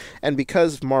posters, and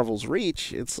because Marvel's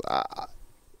reach, it's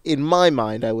in my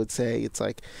mind, I would say it's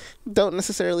like, don't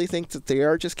necessarily think that they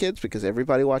are just kids, because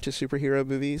everybody watches superhero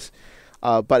movies.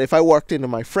 But if I walked into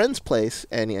my friend's place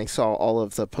and I saw all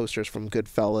of the posters from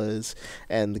Goodfellas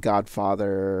and The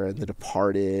Godfather and The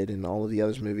Departed and all of the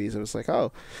other movies, I was like,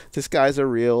 oh, this guy's a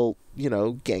real,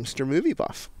 gangster movie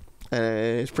buff.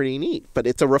 And it's pretty neat, but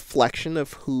it's a reflection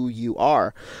of who you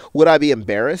are. Would I be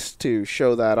embarrassed to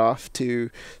show that off to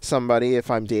somebody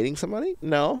if I'm dating somebody?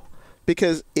 No,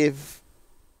 because if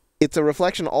it's a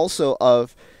reflection also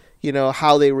of,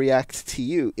 how they react to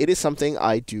you. It is something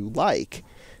I do like.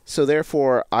 So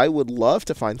therefore, I would love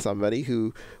to find somebody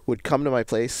who would come to my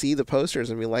place, see the posters,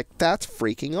 and be like, that's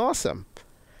freaking awesome.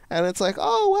 And it's like,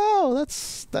 oh, wow,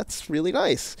 that's really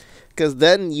nice. Because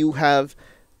then you have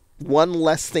one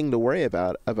less thing to worry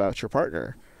about your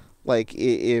partner. Like,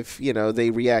 if, they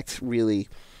react really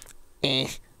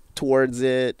towards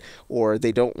it, or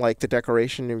they don't like the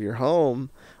decoration of your home,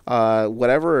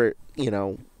 whatever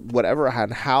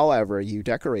and however you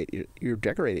decorate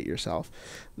it yourself,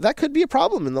 that could be a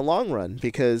problem in the long run,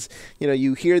 because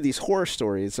you hear these horror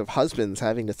stories of husbands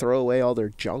having to throw away all their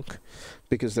junk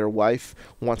because their wife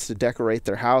wants to decorate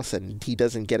their house and he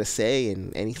doesn't get a say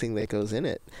in anything that goes in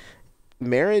it.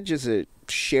 Marriage is a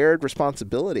shared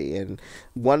responsibility, and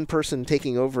one person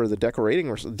taking over the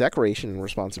decoration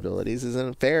responsibilities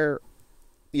isn't a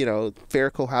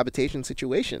fair cohabitation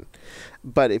situation.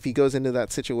 But if he goes into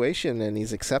that situation and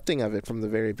he's accepting of it from the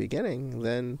very beginning,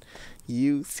 then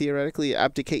you theoretically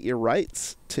abdicate your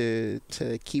rights to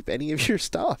keep any of your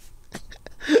stuff.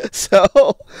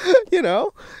 So,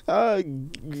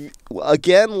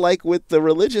 again, like with the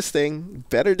religious thing,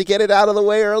 better to get it out of the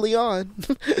way early on.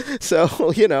 So,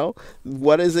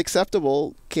 what is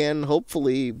acceptable can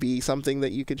hopefully be something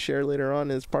that you can share later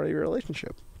on as part of your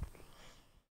relationship.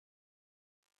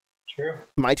 True.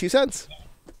 My 2 cents.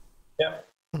 Yeah.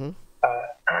 Mm-hmm.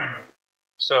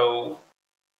 So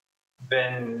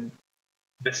then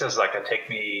this is like a take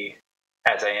me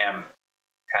as I am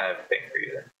kind of thing for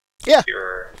you then. Yeah,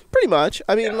 pretty much.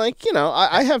 I mean, yeah.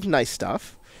 I have nice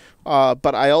stuff,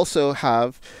 but I also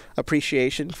have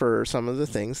appreciation for some of the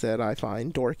things that I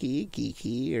find dorky,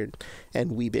 geeky,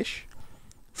 and weebish.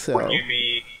 So, would you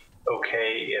be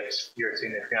okay if your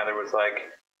significant other was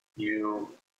like, you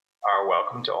are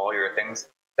welcome to all your things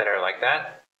that are like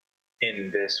that in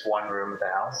this one room of the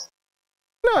house?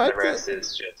 No, the rest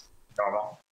is just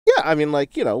normal? Yeah, I mean,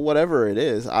 whatever it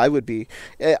is, I would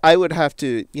have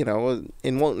to,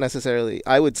 it won't necessarily,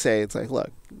 I would say it's like,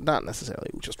 look, not necessarily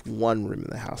just one room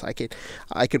in the house. I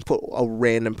can put a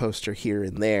random poster here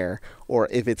and there, or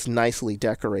if it's nicely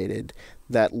decorated,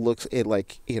 that looks a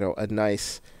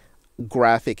nice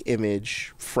graphic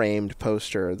image framed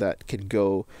poster that could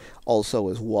go also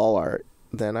as wall art,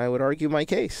 then I would argue my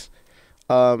case.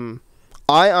 I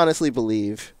honestly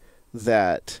believe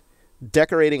that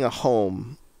decorating a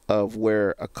home of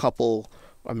where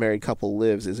a married couple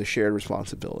lives is a shared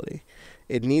responsibility.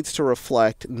 It needs to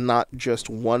reflect not just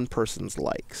one person's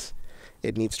likes.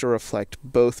 It needs to reflect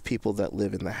both people that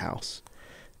live in the house.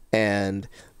 And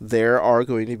there are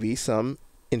going to be some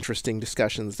interesting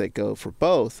discussions that go for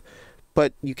both,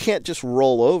 but you can't just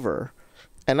roll over.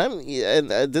 And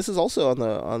this is also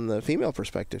on the female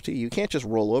perspective too. You can't just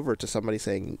roll over to somebody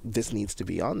saying this needs to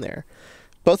be on there.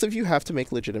 Both of you have to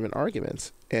make legitimate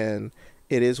arguments, and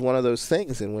it is one of those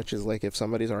things in which is like, if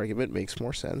somebody's argument makes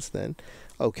more sense, then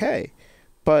okay.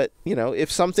 But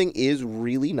if something is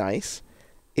really nice,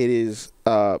 it is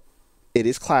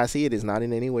classy, it is not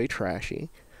in any way trashy,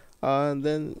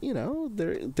 then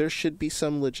there should be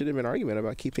some legitimate argument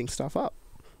about keeping stuff up.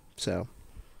 So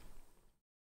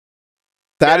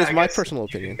that is my personal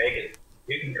opinion.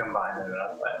 You can combine it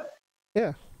up, but yeah,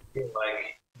 I feel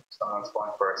like someone's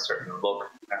going for a certain look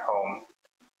at home.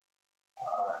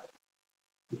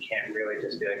 You can't really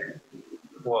just be like,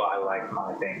 well, I like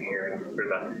my thing here.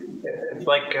 It's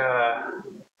like,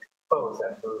 what was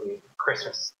that movie?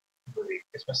 Christmas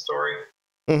Story?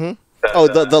 Mm-hmm.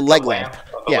 The leg lamp.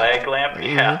 The leg lamp?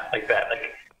 Mm-hmm. Yeah, like that.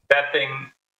 Like that thing,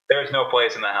 there was no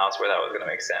place in the house where that was going to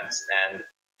make sense. And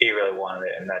he really wanted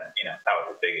it, and that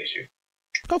was a big issue.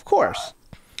 Of course.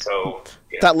 So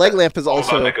that leg lamp is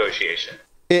also about negotiation.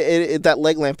 That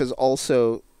leg lamp is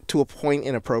also to a point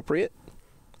inappropriate.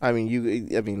 I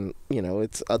mean,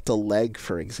 it's the leg,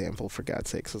 for example, for God's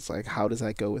sakes. It's like, how does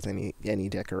that go with any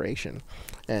decoration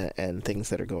and things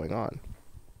that are going on?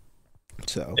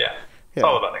 So yeah, it's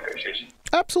all about negotiation.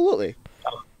 Absolutely.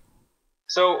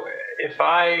 So if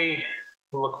I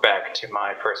look back to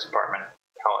my first apartment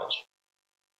in college,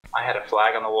 I had a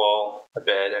flag on the wall, a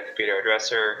bed, a computer, a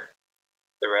dresser.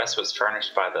 The rest was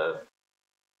furnished by the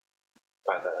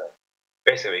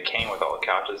basically it came with all the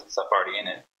couches and stuff already in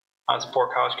it. I was a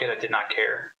poor college kid. I did not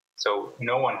care. So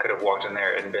no one could have walked in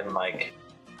there and been like,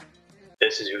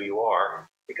 this is who you are,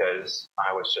 because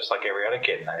I was just like every other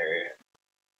kid in that area,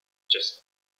 just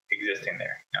existing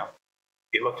there. You know,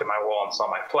 if you looked at my wall and saw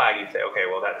my flag, you'd say, okay,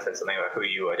 well, that says something about who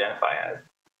you identify as.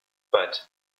 But,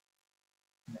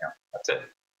 that's it.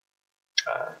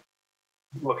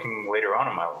 Looking later on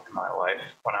in my life,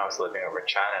 when I was living over in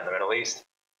China in the Middle East,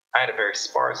 I had a very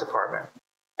sparse apartment,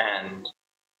 and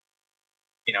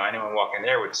anyone walking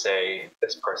there would say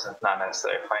this person's not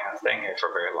necessarily planning on staying here for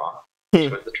very long,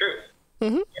 which was the truth.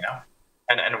 Mm-hmm.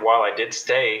 And while I did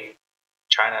stay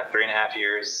China 3.5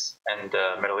 years and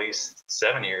Middle East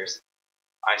 7 years,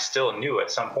 I still knew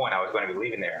at some point I was going to be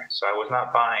leaving there. So I was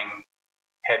not buying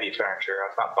heavy furniture. I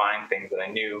was not buying things that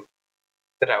I knew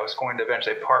that I was going to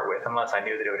eventually part with, unless I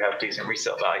knew that it would have decent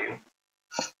resale value.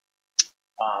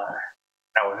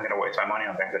 I wasn't going to waste my money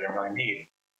on things I didn't really need.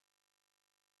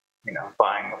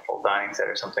 Buying a full dining set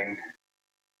or something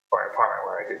for an apartment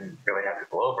where I didn't really have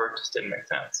people over just didn't make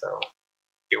sense. So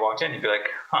you walked in, you'd be like,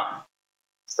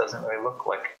 this doesn't really look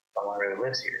like someone really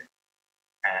lives here.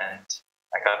 And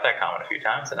I got that comment a few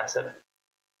times, and I said,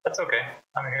 that's okay.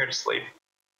 I'm here to sleep,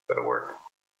 go to work.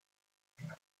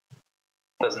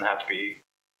 It doesn't have to be,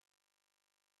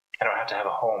 I don't have to have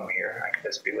a home here. I can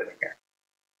just be living here.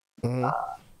 Mm-hmm.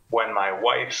 When my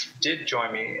wife did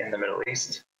join me in the Middle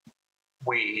East,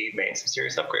 we made some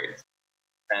serious upgrades,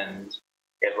 and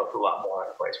it looked a lot more like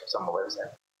a place where someone lives in.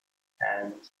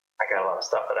 And I got a lot of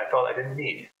stuff that I felt I didn't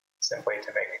need, simply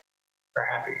to make her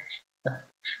happy.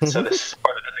 So this is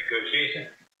part of the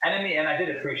negotiation. And in the end, I did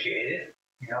appreciate it.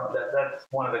 That's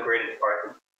one of the greatest parts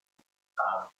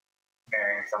of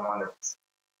marrying someone that's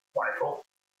wonderful.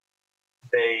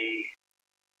 They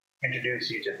introduce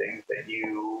you to things that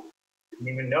you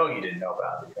didn't even know you didn't know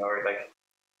about.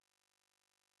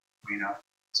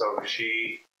 So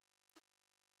she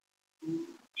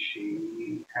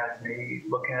has me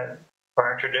looking at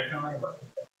furniture differently,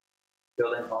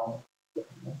 building homes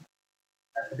differently.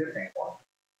 That's a good thing for me.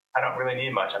 I don't really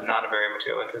need much. I'm not a very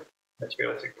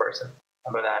materialistic person.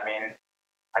 By that I mean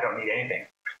I don't need anything.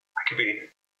 I could be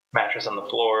mattress on the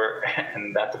floor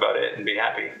and that's about it and be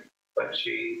happy. But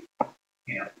she,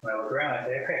 when I look around, I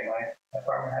say, okay, my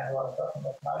apartment has a lot of stuff and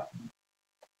that's nice.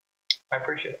 I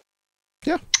appreciate it.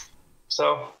 Yeah.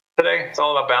 So today it's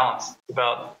all about balance. It's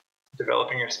about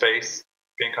developing your space,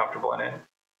 being comfortable in it,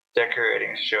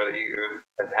 decorating to show that you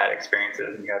have had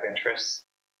experiences and you have interests,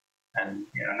 and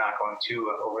not going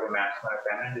too over the masculine or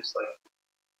feminine, just like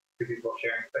two people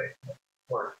sharing space.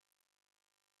 Work.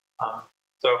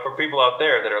 So for people out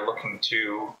there that are looking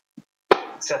to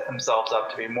set themselves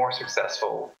up to be more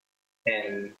successful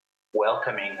in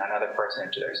welcoming another person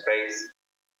into their space,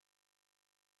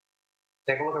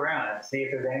 take a look around and see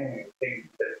if there's anything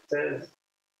that says,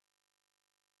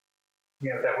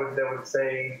 that would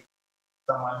say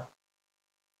someone,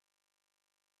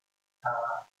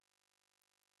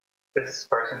 this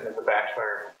person is a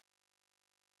bachelor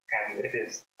and it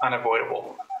is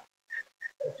unavoidable.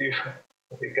 If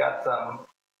you've got some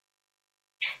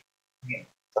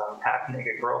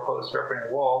half-naked girl poster up on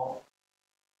your wall,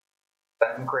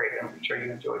 that's great. I'm sure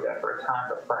you enjoyed that for a time,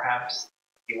 but perhaps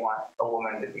you want a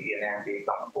woman to be in there and be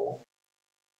comfortable,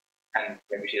 and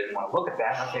maybe she doesn't want to look at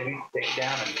that. Maybe take it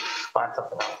down and find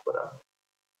something else to put up.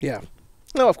 Yeah,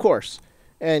 no, of course,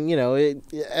 and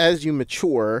as you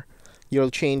mature,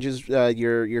 changes.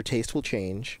 Your taste will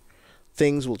change,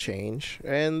 things will change,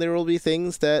 and there will be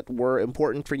things that were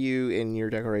important for you in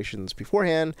your decorations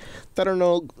beforehand that are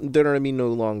no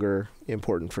longer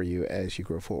important for you as you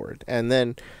grow forward, and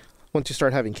then. Once you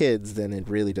start having kids, then it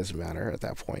really doesn't matter at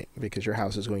that point because your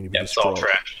house is going to be destroyed. It's all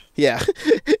trash. Yeah,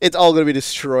 it's all going to be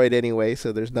destroyed anyway,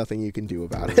 so there's nothing you can do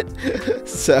about it.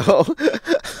 So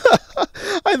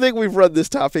I think we've run this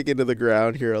topic into the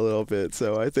ground here a little bit,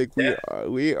 so I think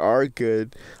we are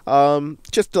good.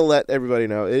 Just to let everybody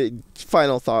know, my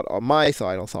final thought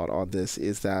on this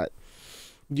is that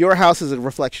your house is a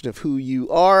reflection of who you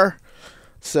are.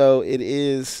 So it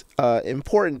is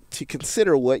important to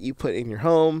consider what you put in your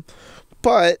home.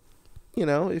 But,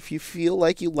 if you feel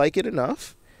like you like it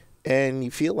enough and you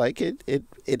feel like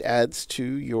it adds to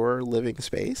your living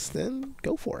space, then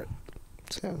go for it.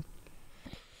 So,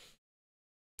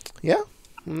 yeah.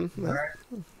 All right.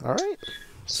 All right.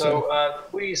 So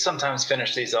we sometimes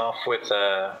finish these off with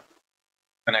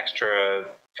an extra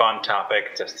fun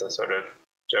topic just to sort of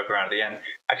joke around at the end.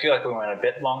 I feel like we went a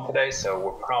bit long today, so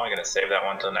we're probably going to save that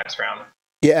one till the next round.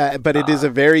 Yeah, but it is a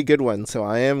very good one, so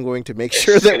I am going to make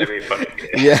sure that. It's going to be funny.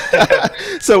 Yeah.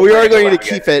 So we are going to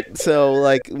keep it. So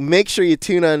like, make sure you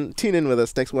tune in with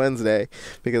us next Wednesday,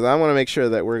 because I want to make sure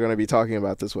that we're going to be talking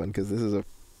about this one, because this is a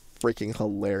freaking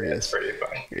hilarious. It's pretty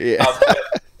funny. Yeah.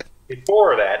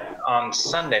 Before that, on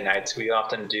Sunday nights, we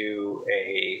often do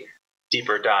a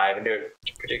deeper dive into a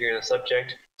particular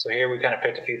subject. So here we kind of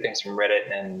picked a few things from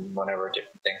Reddit and whatever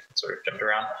different things that sort of jumped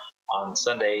around. On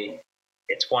Sunday,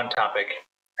 it's one topic,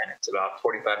 and it's about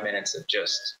 45 minutes of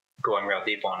just going real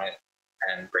deep on it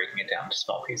and breaking it down to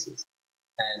small pieces.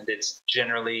 And it's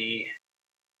generally,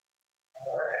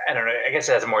 I don't know, I guess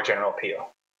it has a more general appeal.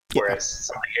 Whereas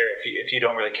something here, if you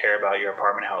don't really care about your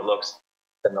apartment, how it looks,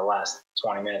 then the last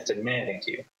 20 minutes didn't mean anything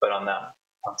to you. But on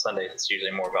Sundays, it's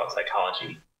usually more about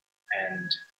psychology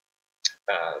and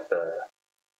the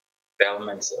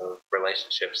elements of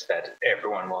relationships that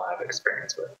everyone will have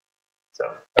experience with.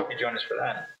 So hope you join us for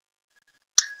that.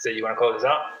 So you want to close this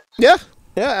out? Yeah,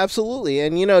 absolutely.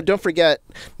 And, don't forget,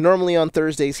 normally on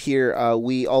Thursdays here,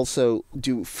 we also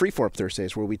do Freeform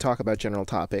Thursdays, where we talk about general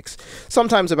topics,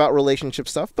 sometimes about relationship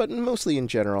stuff, but mostly in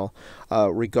general,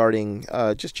 regarding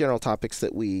just general topics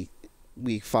that we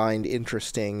find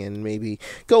interesting, and maybe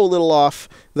go a little off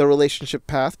the relationship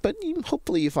path, but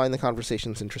hopefully you find the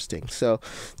conversations interesting. So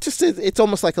just it's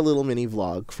almost like a little mini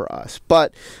vlog for us.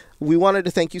 But we wanted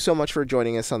to thank you so much for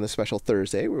joining us on this special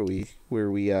Thursday, where we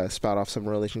spout off some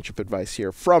relationship advice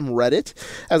here from Reddit.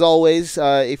 As always,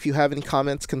 if you have any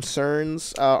comments,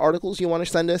 concerns, articles you want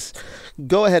to send us,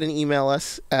 go ahead and email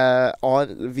us via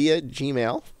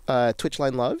Gmail.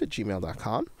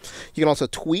 twitchlinelove@gmail.com. You can also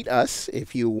tweet us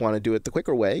if you want to do it the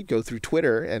quicker way. Go through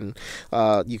Twitter, and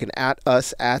you can @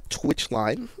 us at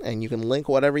Twitchline, and you can link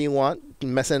whatever you want.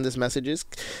 Send us messages.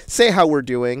 Say how we're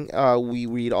doing. We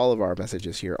read all of our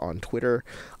messages here on Twitter.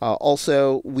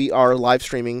 Also, we are live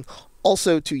streaming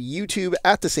also to YouTube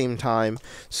at the same time.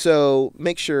 So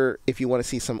make sure, if you want to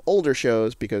see some older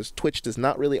shows, because Twitch does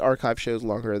not really archive shows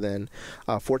longer than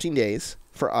 14 days.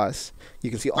 For us, you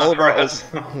can see all of our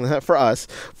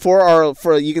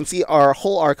you can see our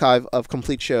whole archive of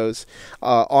complete shows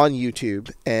on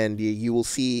YouTube, and you will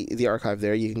see the archive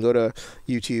there. You can go to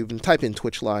YouTube and type in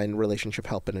Twitchline Relationship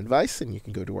Help and Advice, and you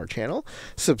can go to our channel,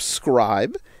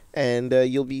 subscribe, and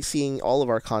you'll be seeing all of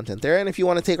our content there. And if you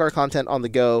want to take our content on the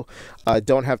go,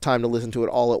 don't have time to listen to it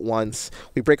all at once,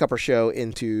 we break up our show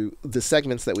into the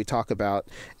segments that we talk about,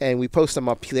 and we post them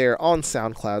up there on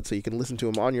SoundCloud, so you can listen to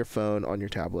them on your phone, on your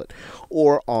tablet,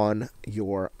 or on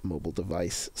your mobile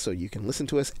device, so you can listen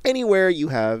to us anywhere you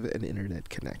have an internet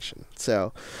connection.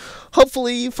 So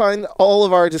hopefully you find all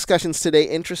of our discussions today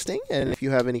interesting, and if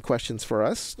you have any questions for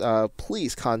us,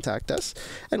 please contact us,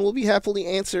 and we'll be happy to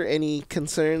answer any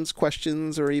concerns,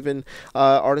 questions, or even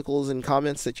articles and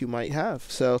comments that you might have.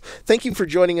 So thank you for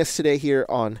joining us today here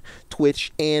on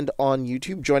Twitch and on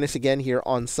YouTube. Join us again here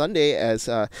on Sunday. As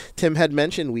Tim had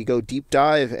mentioned, we go deep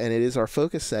dive, and it is our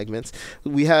focus segments.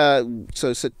 We have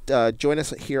join us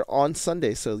here on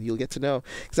Sunday, so you'll get to know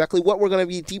exactly what we're going to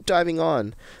be deep diving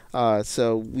on.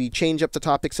 So we change up the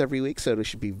topics every week, so it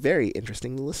should be very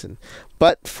interesting to listen.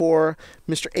 But for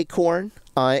Mr. Acorn,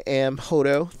 I am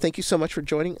Hodo. Thank you so much for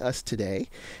joining us today,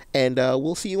 and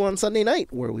we'll see you on Sunday night,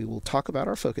 where we will talk about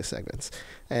our focus segments.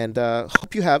 And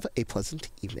hope you have a pleasant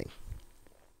evening.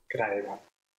 Good night, everyone.